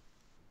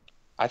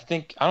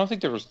don't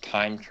think there was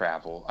time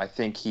travel. I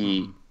think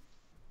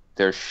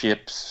their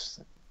ships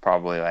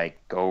probably like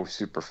go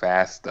super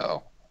fast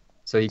though.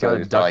 So he So got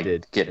he's like,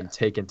 abducted and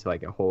taken to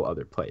like a whole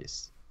other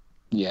place.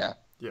 Yeah.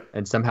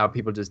 And somehow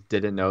people just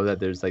didn't know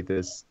that there's like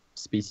this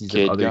species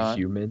Kid of other gone?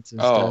 humans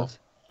and Oh. stuff.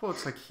 Well,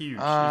 it's like huge.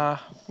 Well,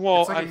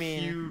 it's like I a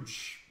mean,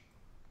 huge,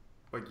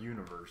 like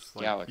universe.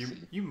 Like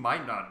Galaxy. You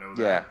might not know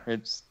that. yeah,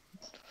 it's.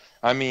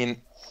 I mean,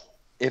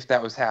 if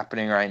that was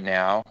happening right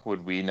now,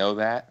 would we know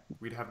that?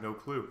 We'd have no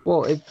clue.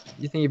 Well, if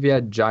you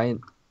had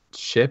giant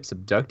ships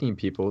abducting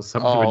people,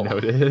 someone Oh.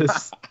 would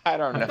notice. I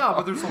don't know. No,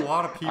 but there's a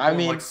lot of people I on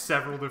mean- like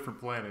several different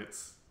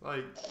planets.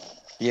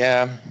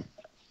 Yeah,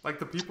 Like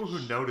the people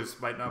who notice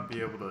might not be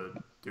able to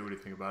do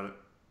anything about it.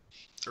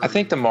 Or I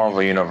think the even Marvel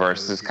communicate with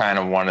Universe other is people. kind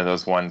of one of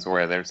those ones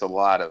where there's a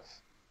lot of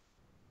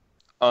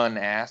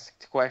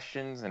unasked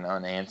questions and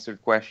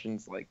unanswered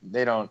questions. Like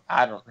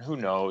who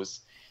knows?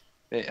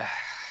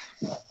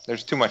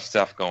 There's too much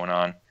stuff going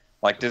on.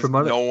 Like, does From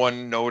what- no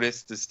one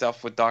notice the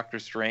stuff with Doctor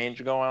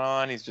Strange going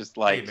on? He's just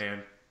like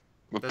Hey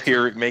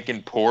man,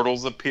 making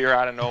portals appear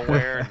out of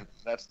nowhere,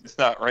 and it's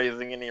not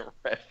raising any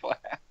red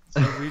flags.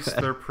 at least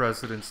their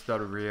president's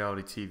not a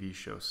reality TV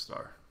show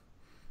star.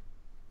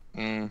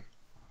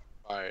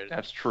 Fired.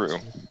 That's true.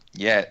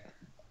 Yet,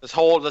 This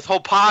whole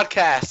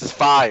podcast is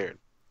fired.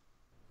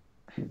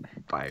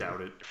 Fire. Doubt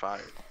it. You're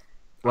fired.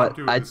 What I'm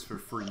doing this for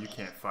free. You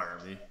can't fire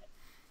me.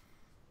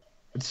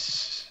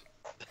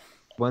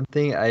 One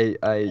thing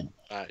Fired.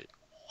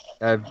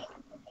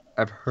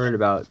 I've heard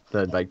about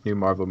the like new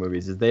Marvel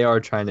movies is they are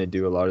trying to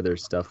do a lot of their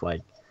stuff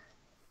like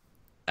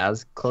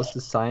as close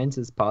to science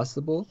as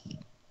possible.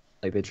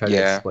 Like they try to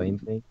Yeah. explain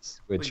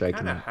things, which Well, I you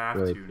kind can of have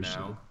really to appreciate.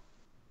 now.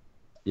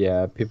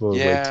 Yeah, people are way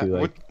yeah. too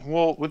like.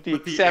 With the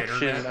With the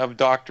exception internet. of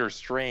Doctor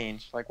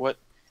Strange, like what?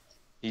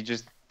 He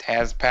just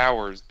has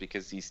powers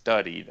because he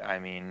studied. I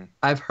mean,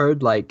 I've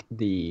heard like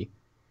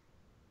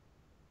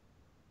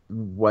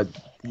what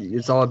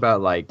it's all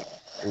about like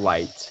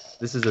light.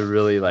 This is a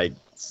really like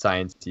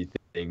sciencey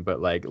thing, but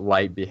like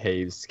light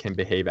can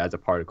behave as a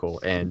particle,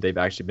 and they've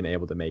actually been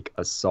able to make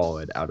a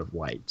solid out of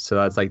light. So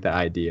that's like the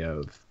idea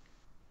of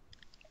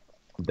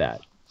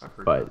that. I've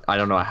heard But that. I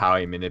don't know how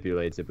he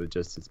manipulates it with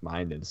just his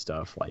mind and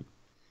stuff. Like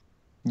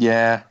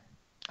yeah.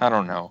 I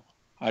don't know.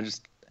 I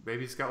just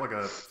Maybe he's got like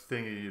a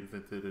thing he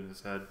invented in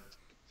his head,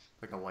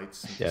 like a light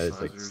synthesizer Yeah, it's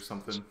like- or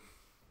something.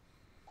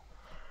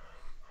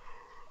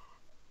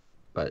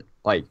 But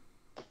like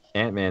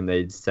Ant-Man,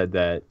 they said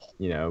that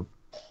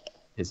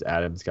his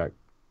atoms got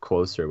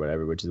closer or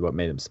whatever, which is what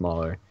made him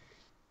smaller.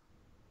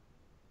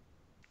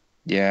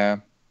 yeah.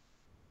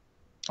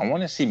 I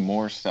want to see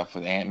more stuff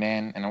with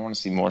Ant-Man, and I want to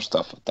see more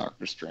stuff with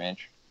Doctor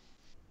Strange.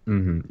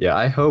 Yeah,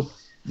 I hope.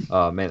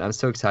 Oh man, I'm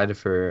so excited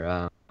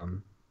for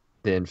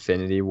the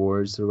Infinity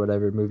Wars or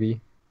whatever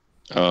movie.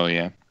 Oh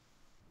yeah.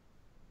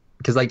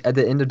 Because like at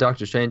the end of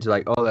Doctor Strange, they're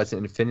like, oh, that's an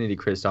Infinity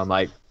Crystal. I'm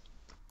like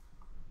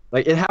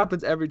it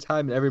happens every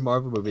time in every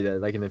Marvel movie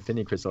that like an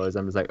Infinity Crystal is.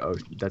 I'm just like, oh,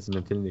 that's an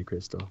Infinity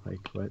Crystal. Like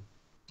what?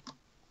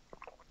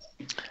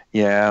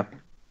 Yeah.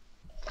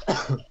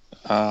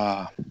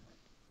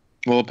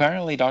 Well,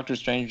 apparently Doctor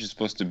Strange is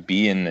supposed to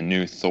be in the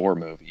new Thor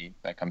movie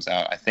that comes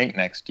out, I think,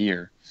 next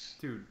year.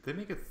 Dude, they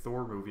make a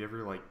Thor movie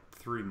every like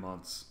 3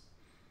 months.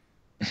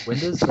 When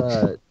does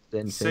the Same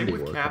Infinity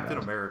with War Captain come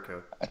out?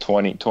 America.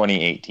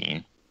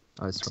 2018.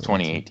 Oh, it's It's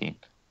 2018.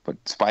 But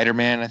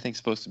Spider-Man, I think, is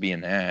supposed to be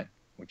in that,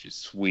 which is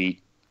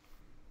sweet.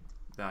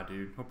 Nah,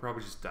 dude, he'll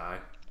probably just die.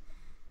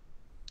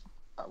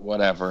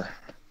 Whatever.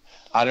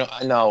 I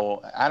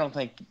don't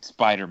think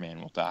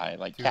Spider-Man will die.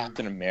 Like Dude.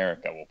 Captain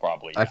America will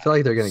probably I die. feel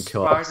like they're gonna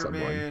kill off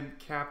someone. Spider-Man,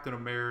 Captain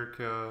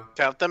America,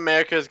 Captain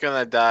America's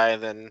gonna die,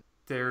 then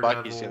Daredevil,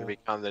 Bucky's gonna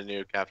become the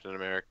new Captain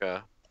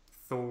America.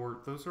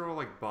 Thor. Those are all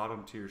like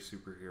bottom tier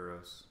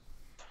superheroes.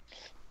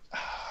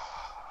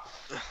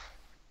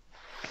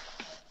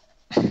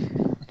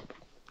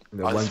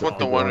 The I ones just that want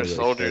the people Winter don't really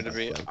Soldier care to about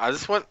be. stuff. I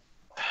just want.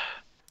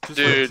 Just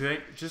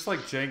Dude. like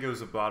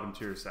Django's a bottom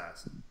tier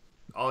assassin.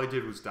 All he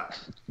did was die.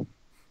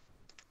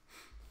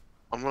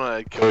 I'm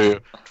gonna kill you.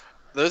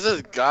 There's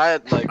this guy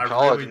at like I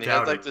college, really and he has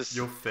doubt like it. this.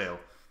 You'll fail.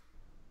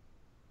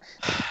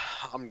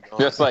 I'm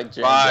going. Just like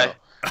Bye.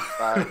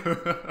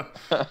 Django.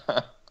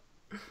 Bye.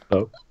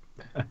 Oh,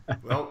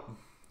 Well,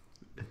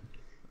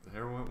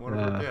 there went one of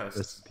our rest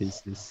guests. in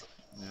pieces.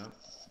 Yep.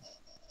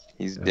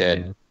 He's Oh,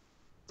 dead. man.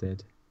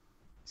 Dead.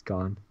 He's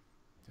gone.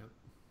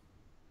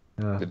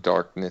 Yep. The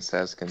darkness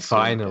has consumed.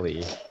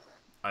 Finally.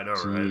 I know,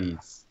 right?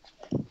 Jeez.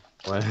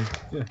 What?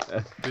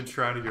 Been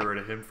trying to get rid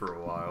of him for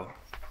a while.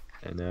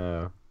 I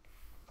know.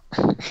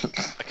 I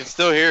can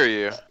still hear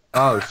you.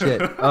 Oh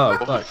shit. Oh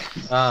fuck.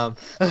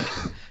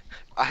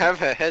 I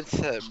have a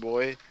headset,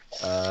 boy.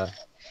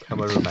 Come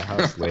over to my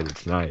house later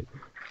tonight.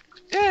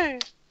 Yay!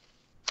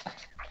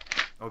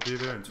 I'll be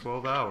there in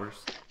 12 hours.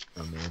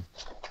 Oh man.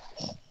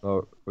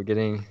 Well, we're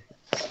getting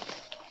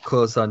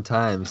close on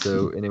time,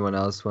 so anyone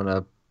else want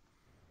to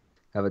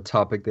have a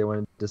topic they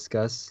want to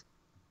discuss?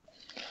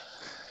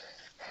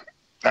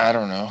 I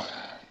don't know.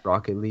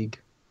 Rocket League?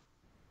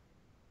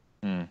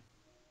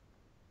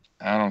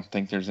 I don't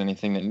think there's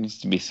anything that needs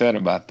to be said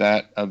about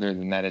that other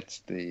than that it's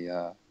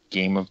the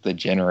game of the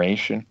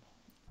generation.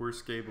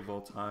 Worst game of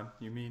all time,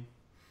 you mean?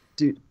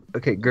 Dude,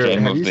 okay, Gert,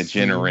 Game have of you the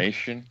seen,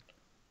 generation.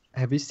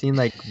 have you seen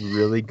like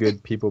really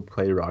good people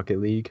play Rocket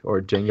League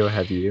or Django?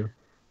 Have you?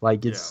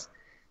 Like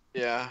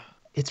Yeah.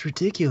 it's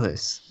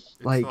ridiculous.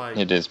 It's Like like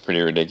It is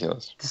pretty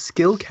ridiculous. the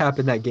skill cap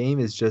in that game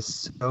is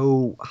just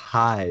so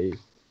high.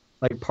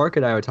 Like Park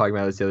and I were talking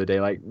about this the other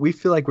day. Like we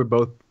feel like we're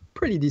both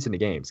pretty decent at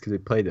games because we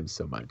play them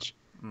so much.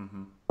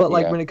 mhm. But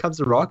like Yeah. when it comes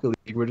to Rocket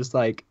League, we're just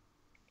like,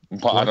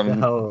 Bottom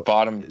hell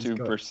bottom is going-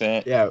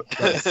 2%. yeah,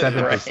 like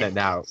 7% Right.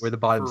 now. We're the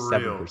bottom For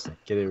real. 7%.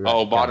 Get it right.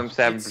 Oh, bottom guys.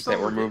 7%. so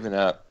We're moving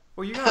up.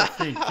 Well, you gotta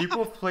think.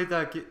 People have played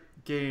that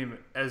game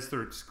as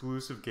their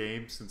exclusive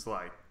game since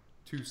like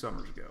 2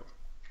 summers ago.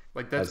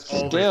 Like that's That's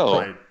all still-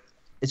 they played.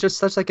 It's just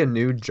such like a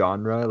new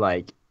genre,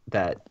 like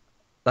that.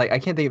 Like I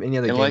can't think of any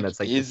other It game like that's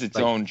like is its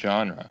like, own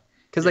genre.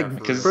 because Yeah, like for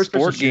Because real. first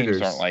person sport shooters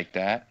games aren't like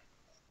that.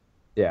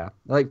 yeah,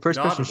 like first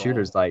Not person at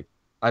shooters all. like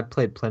I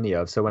played plenty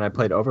of. So when I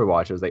played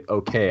Overwatch, I was like,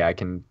 okay, I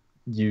can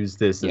use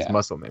this as Yeah.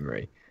 muscle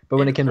memory. But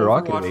when it And came to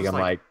Rocket Overwatch League, is, I'm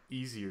like,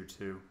 easier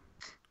too.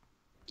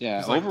 Yeah,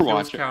 It's like kills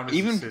Overwatch. count as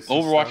Even assists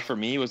and Overwatch stuff. for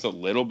me was a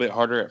little bit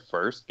harder at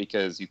first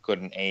because you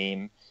couldn't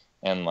aim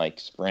and like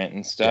sprint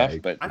and stuff. Yeah,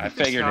 but I think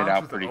the figured it challenge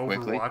out with pretty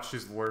quickly. Overwatch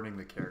is learning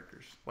the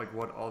characters, like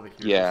what all the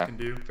heroes Yeah. can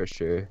do. for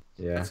sure,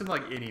 yeah, It's in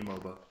like any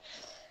MOBA.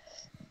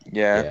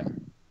 Yeah. yeah.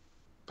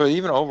 But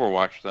even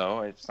Overwatch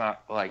though, it's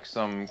not like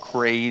some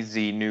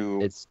crazy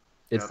new It's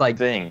Yeah. like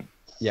thing.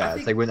 yeah, I it's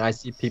think- like when I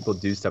see people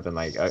do stuff and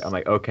like I'm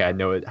like, okay, I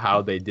know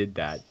how they did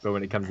that. But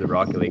when it comes to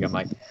Rocket League, I'm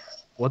like,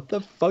 what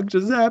the fuck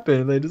just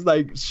happened? They just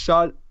like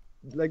shot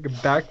like a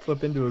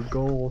backflip into a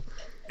goal.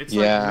 It's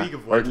Yeah. like League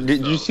of Or Legends. did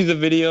you though. see the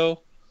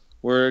video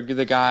where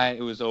the guy,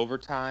 it was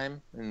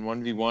overtime in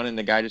 1v1 and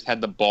the guy just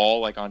had the ball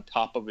like on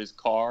top of his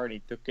car and he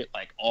took it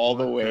like all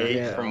the What the way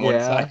hell? from one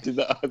Yeah. side to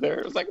the other.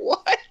 It was like,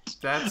 what?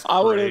 That's I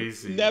would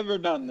crazy. have never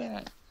done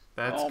that.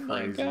 That's Oh crazy.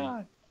 my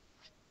god.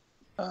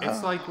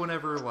 It's like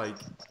whenever like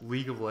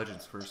League of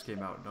Legends first came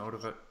out,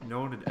 no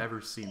one had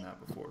ever seen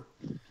that before.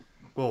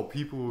 Well,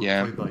 people who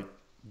Yeah. played like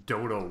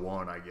Dota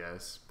 1, I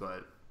guess,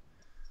 but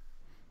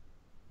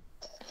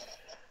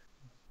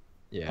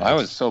Yeah, I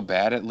was so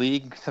bad at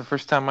League the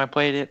first time I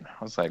played it.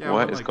 I was like, Yeah,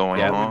 what well, is like, going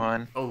yeah,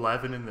 on?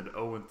 11 and then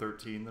 0 and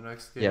 13 the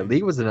next game.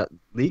 yeah.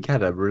 League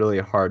had a really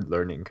hard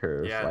learning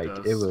curve. Yeah, it like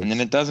does. it was. And then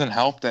it doesn't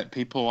help that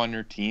people on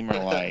your team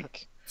are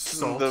like,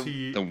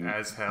 salty the-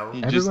 as hell.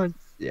 You everyone,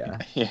 yeah,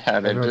 yeah,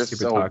 they're everyone's just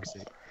super so.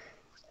 toxic. In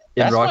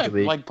That's Rocket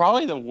League, like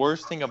probably the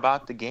worst thing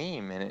about the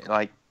game, and it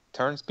like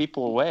turns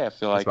people away. I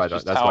feel like that's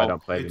just why I how,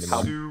 don't play it it's anymore.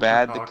 how Super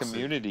bad toxic. the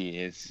community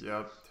is.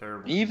 Yep,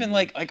 terrible. Even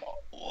like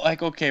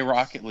okay,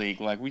 Rocket League,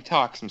 like we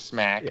talk some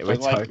smack, Yeah, we but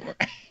like. talk-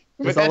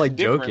 but It's all, that's like,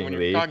 different when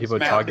jokingly, you're talking people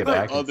smack talk to it the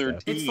back and other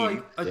stuff. team. It's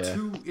like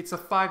Yeah. it's a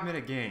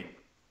 5-minute game,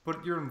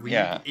 but you're in League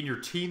Yeah. and your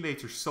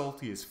teammates are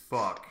salty as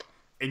fuck,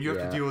 and you have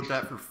Yeah. to deal with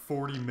that for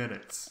 40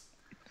 minutes.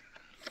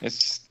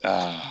 It's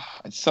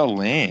so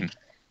lame.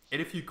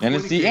 And if you And quit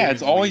it's a game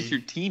it's in always League,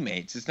 your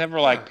teammates. It's never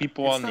like Yeah,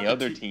 people it's on not the the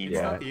other team- team. it's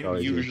yeah, not the it's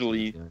always enemy.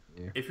 usually-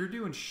 yeah. if you're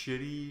doing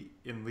shitty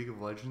in League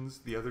of Legends,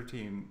 the other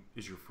team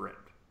is your friend.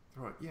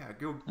 They're like, yeah,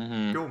 go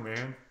Mhm. go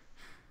man.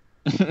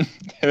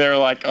 They're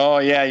like, oh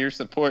yeah, your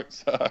support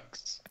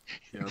sucks.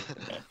 You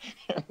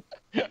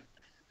know,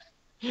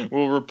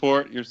 We'll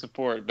report your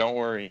support. Don't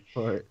worry.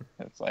 But-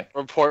 It's like,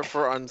 Report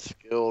for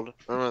unskilled.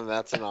 Remember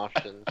that's an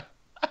option.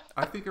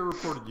 I think I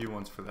reported you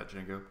once for that,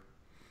 Django.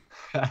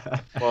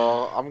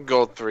 Well, I'm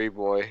gold 3,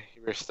 boy.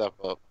 You better step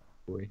up.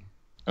 Boy.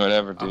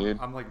 whatever, dude.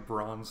 I'm like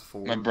bronze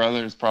 4. My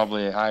brother's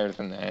probably higher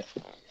than that.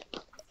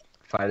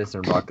 Fight us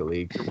in Rocket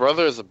League. Your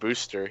brother is a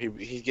booster.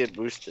 He get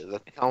boosted.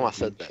 Tell him I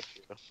said that. To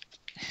you.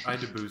 I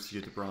had to boost to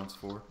get to bronze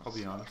 4. I'll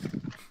be honest.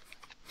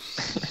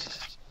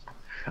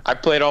 I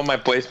played all my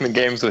placement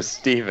games with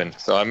Steven,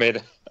 so I made a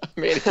huge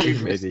Made a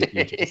huge mistake.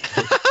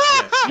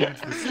 Yeah,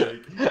 huge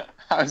mistake.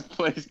 I was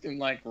placed in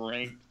like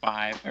rank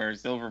 5 or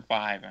silver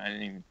 5.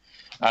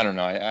 I don't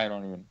know. I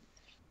don't even.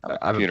 I haven't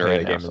computer played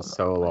right a now, game in so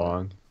so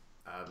long.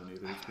 I haven't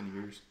either. It's been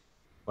years.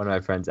 One of my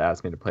friends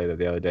asked me to play that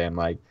the other day. I'm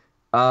like,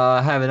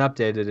 I haven't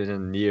updated it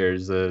in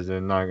years.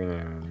 I'm not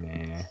gonna.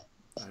 Nah.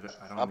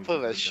 I don't I even play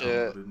that download shit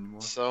it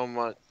anymore. so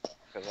much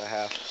because I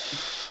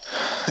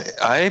have.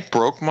 I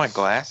broke my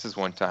glasses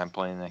one time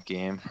playing that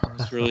game. I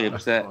was really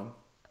That's upset. fun.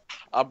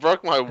 I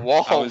broke my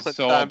wall I was one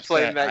so time upset.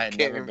 playing I that had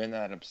never game. been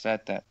that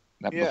upset that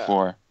Yeah.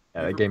 before. Yeah, You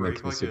that ever game break,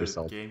 makes me like, super a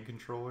salty. game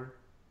controller?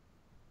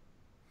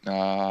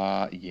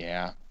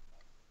 Yeah.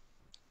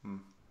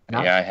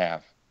 Not- Yeah, I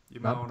have. You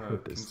might Not want to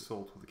purpose.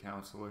 consult with a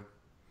counselor.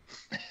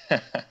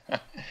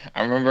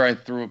 I remember I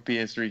threw a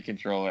PS3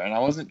 controller and I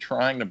wasn't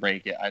trying to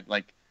break it. I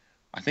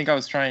think I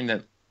was trying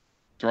to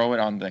throw it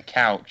on the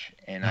couch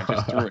and I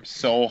just threw it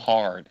so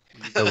hard.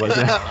 So was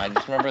it? I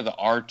just remember the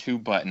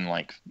R2 button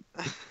like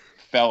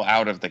fell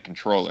out of the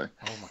controller.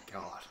 Oh my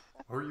god.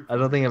 What are you I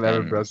don't think I've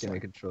ever And broken it's a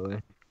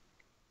controller.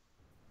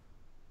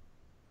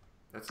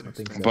 That's an I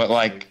think so. expensive But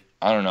like mistake.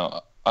 I don't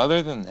know.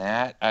 Other than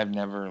that, I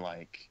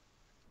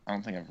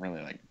don't think I've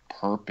really like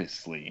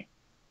purposely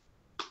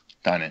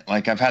done it.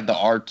 Like I've had the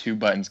R2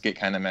 buttons get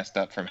kind of messed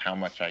up from how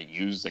much I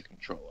use the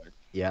controller.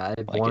 Yeah,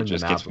 I've Like worn it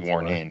just them out gets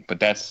worn before. in. But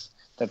that's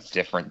That's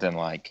different than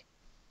like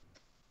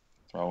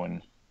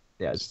throwing.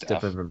 Yeah, it's Stuff.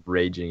 different from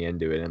raging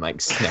into it and like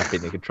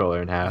snapping the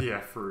controller in half. Yeah,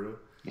 for real.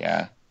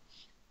 Yeah.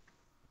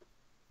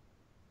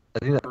 I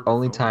think the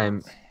only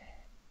time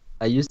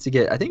I used to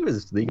get, I think it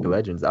was League of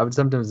Legends. I would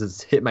sometimes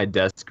just hit my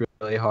desk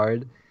really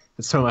hard,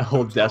 and so my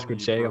whole Don't tell desk me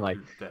would you shake. broke I'm like,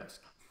 your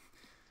desk.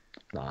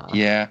 nah,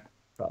 Yeah.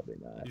 probably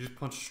not. You just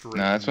punch straight.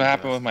 No, that's into what the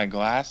happened with desk. my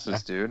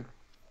glasses, dude.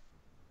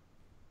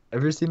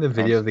 Ever seen the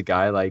video of the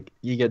guy like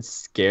he gets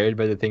scared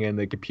by the thing on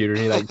the computer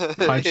and he like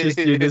punches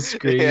through the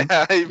screen?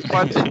 Yeah, he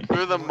punches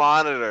through the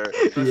monitor.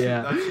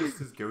 Yeah. That's just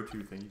his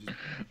go-to thing. He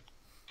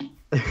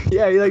just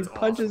Yeah, he like That's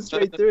punches awesome.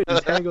 straight through it.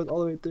 His hand goes all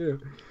the way through.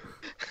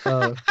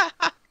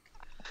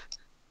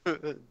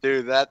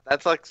 Dude,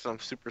 that's like some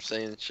Super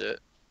Saiyan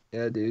shit.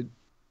 Yeah, dude.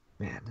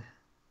 Man,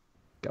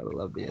 gotta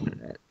love the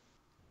internet.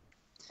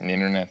 And the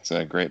internet's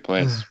a great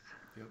place.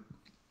 Yep.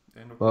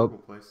 And a Well, horrible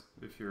place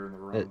if you're in the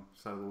wrong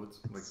side of the woods,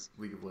 like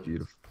League of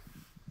Legends.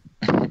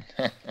 Beautiful.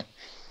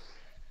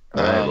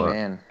 All right, Oh well,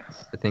 man.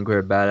 I think we're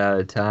about out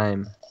of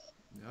time.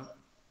 Yep.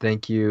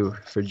 Thank you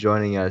for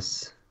joining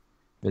us,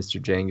 Mr.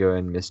 Django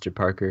and Mr.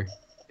 Parker.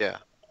 Yeah.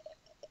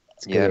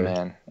 Let's Yeah, go,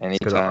 man. Let's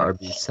go to Anytime.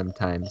 Arby's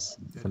sometimes.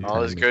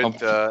 Always sometime.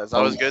 good. It's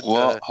always good.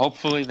 Well, To...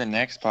 hopefully the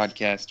next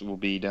podcast will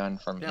be done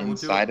from Yeah, we'll do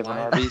inside it of an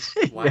live. Arby's.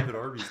 Live at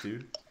Arby's,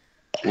 dude.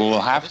 Well,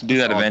 we'll have to do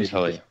that All be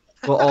eventually.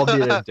 We'll all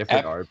be at a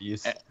different Ep-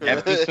 Arby's.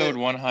 Episode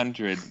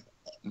 100,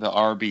 the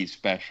Arby's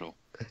special.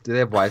 Do they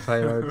have Wi-Fi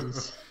at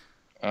Arby's?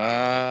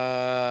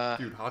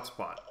 Dude,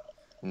 hotspot.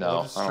 We'll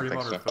No, just I don't stream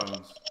think on so. our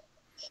phones.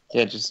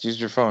 Yeah, just use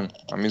your phone.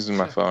 I'm using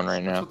my phone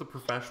right That's now. what the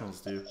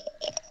professionals do.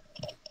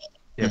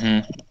 Yeah.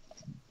 Mhm.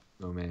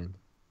 Oh man.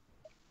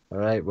 All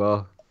right.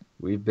 Well,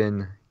 we've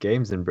been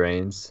Games and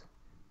Brains.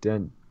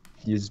 Didn't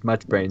use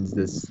much brains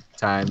this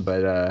time,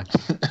 but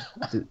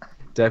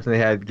definitely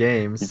had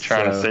games. You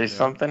trying to so- say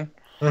something?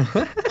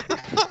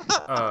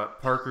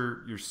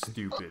 Parker, you're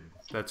stupid.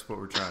 That's what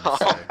we're trying to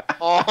say.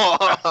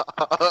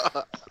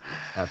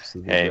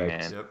 Absolutely Hey,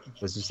 correct. man. Yep.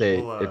 Let's just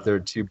say Well, if there were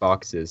two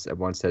boxes, and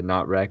one said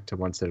not wrecked, and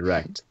one said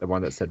wrecked, the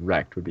one that said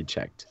wrecked would be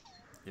checked.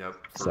 Yep.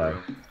 For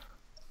So-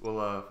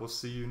 real. We'll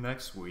see you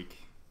next week.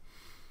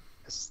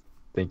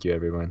 Thank you,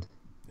 everyone.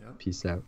 Yep. Peace out.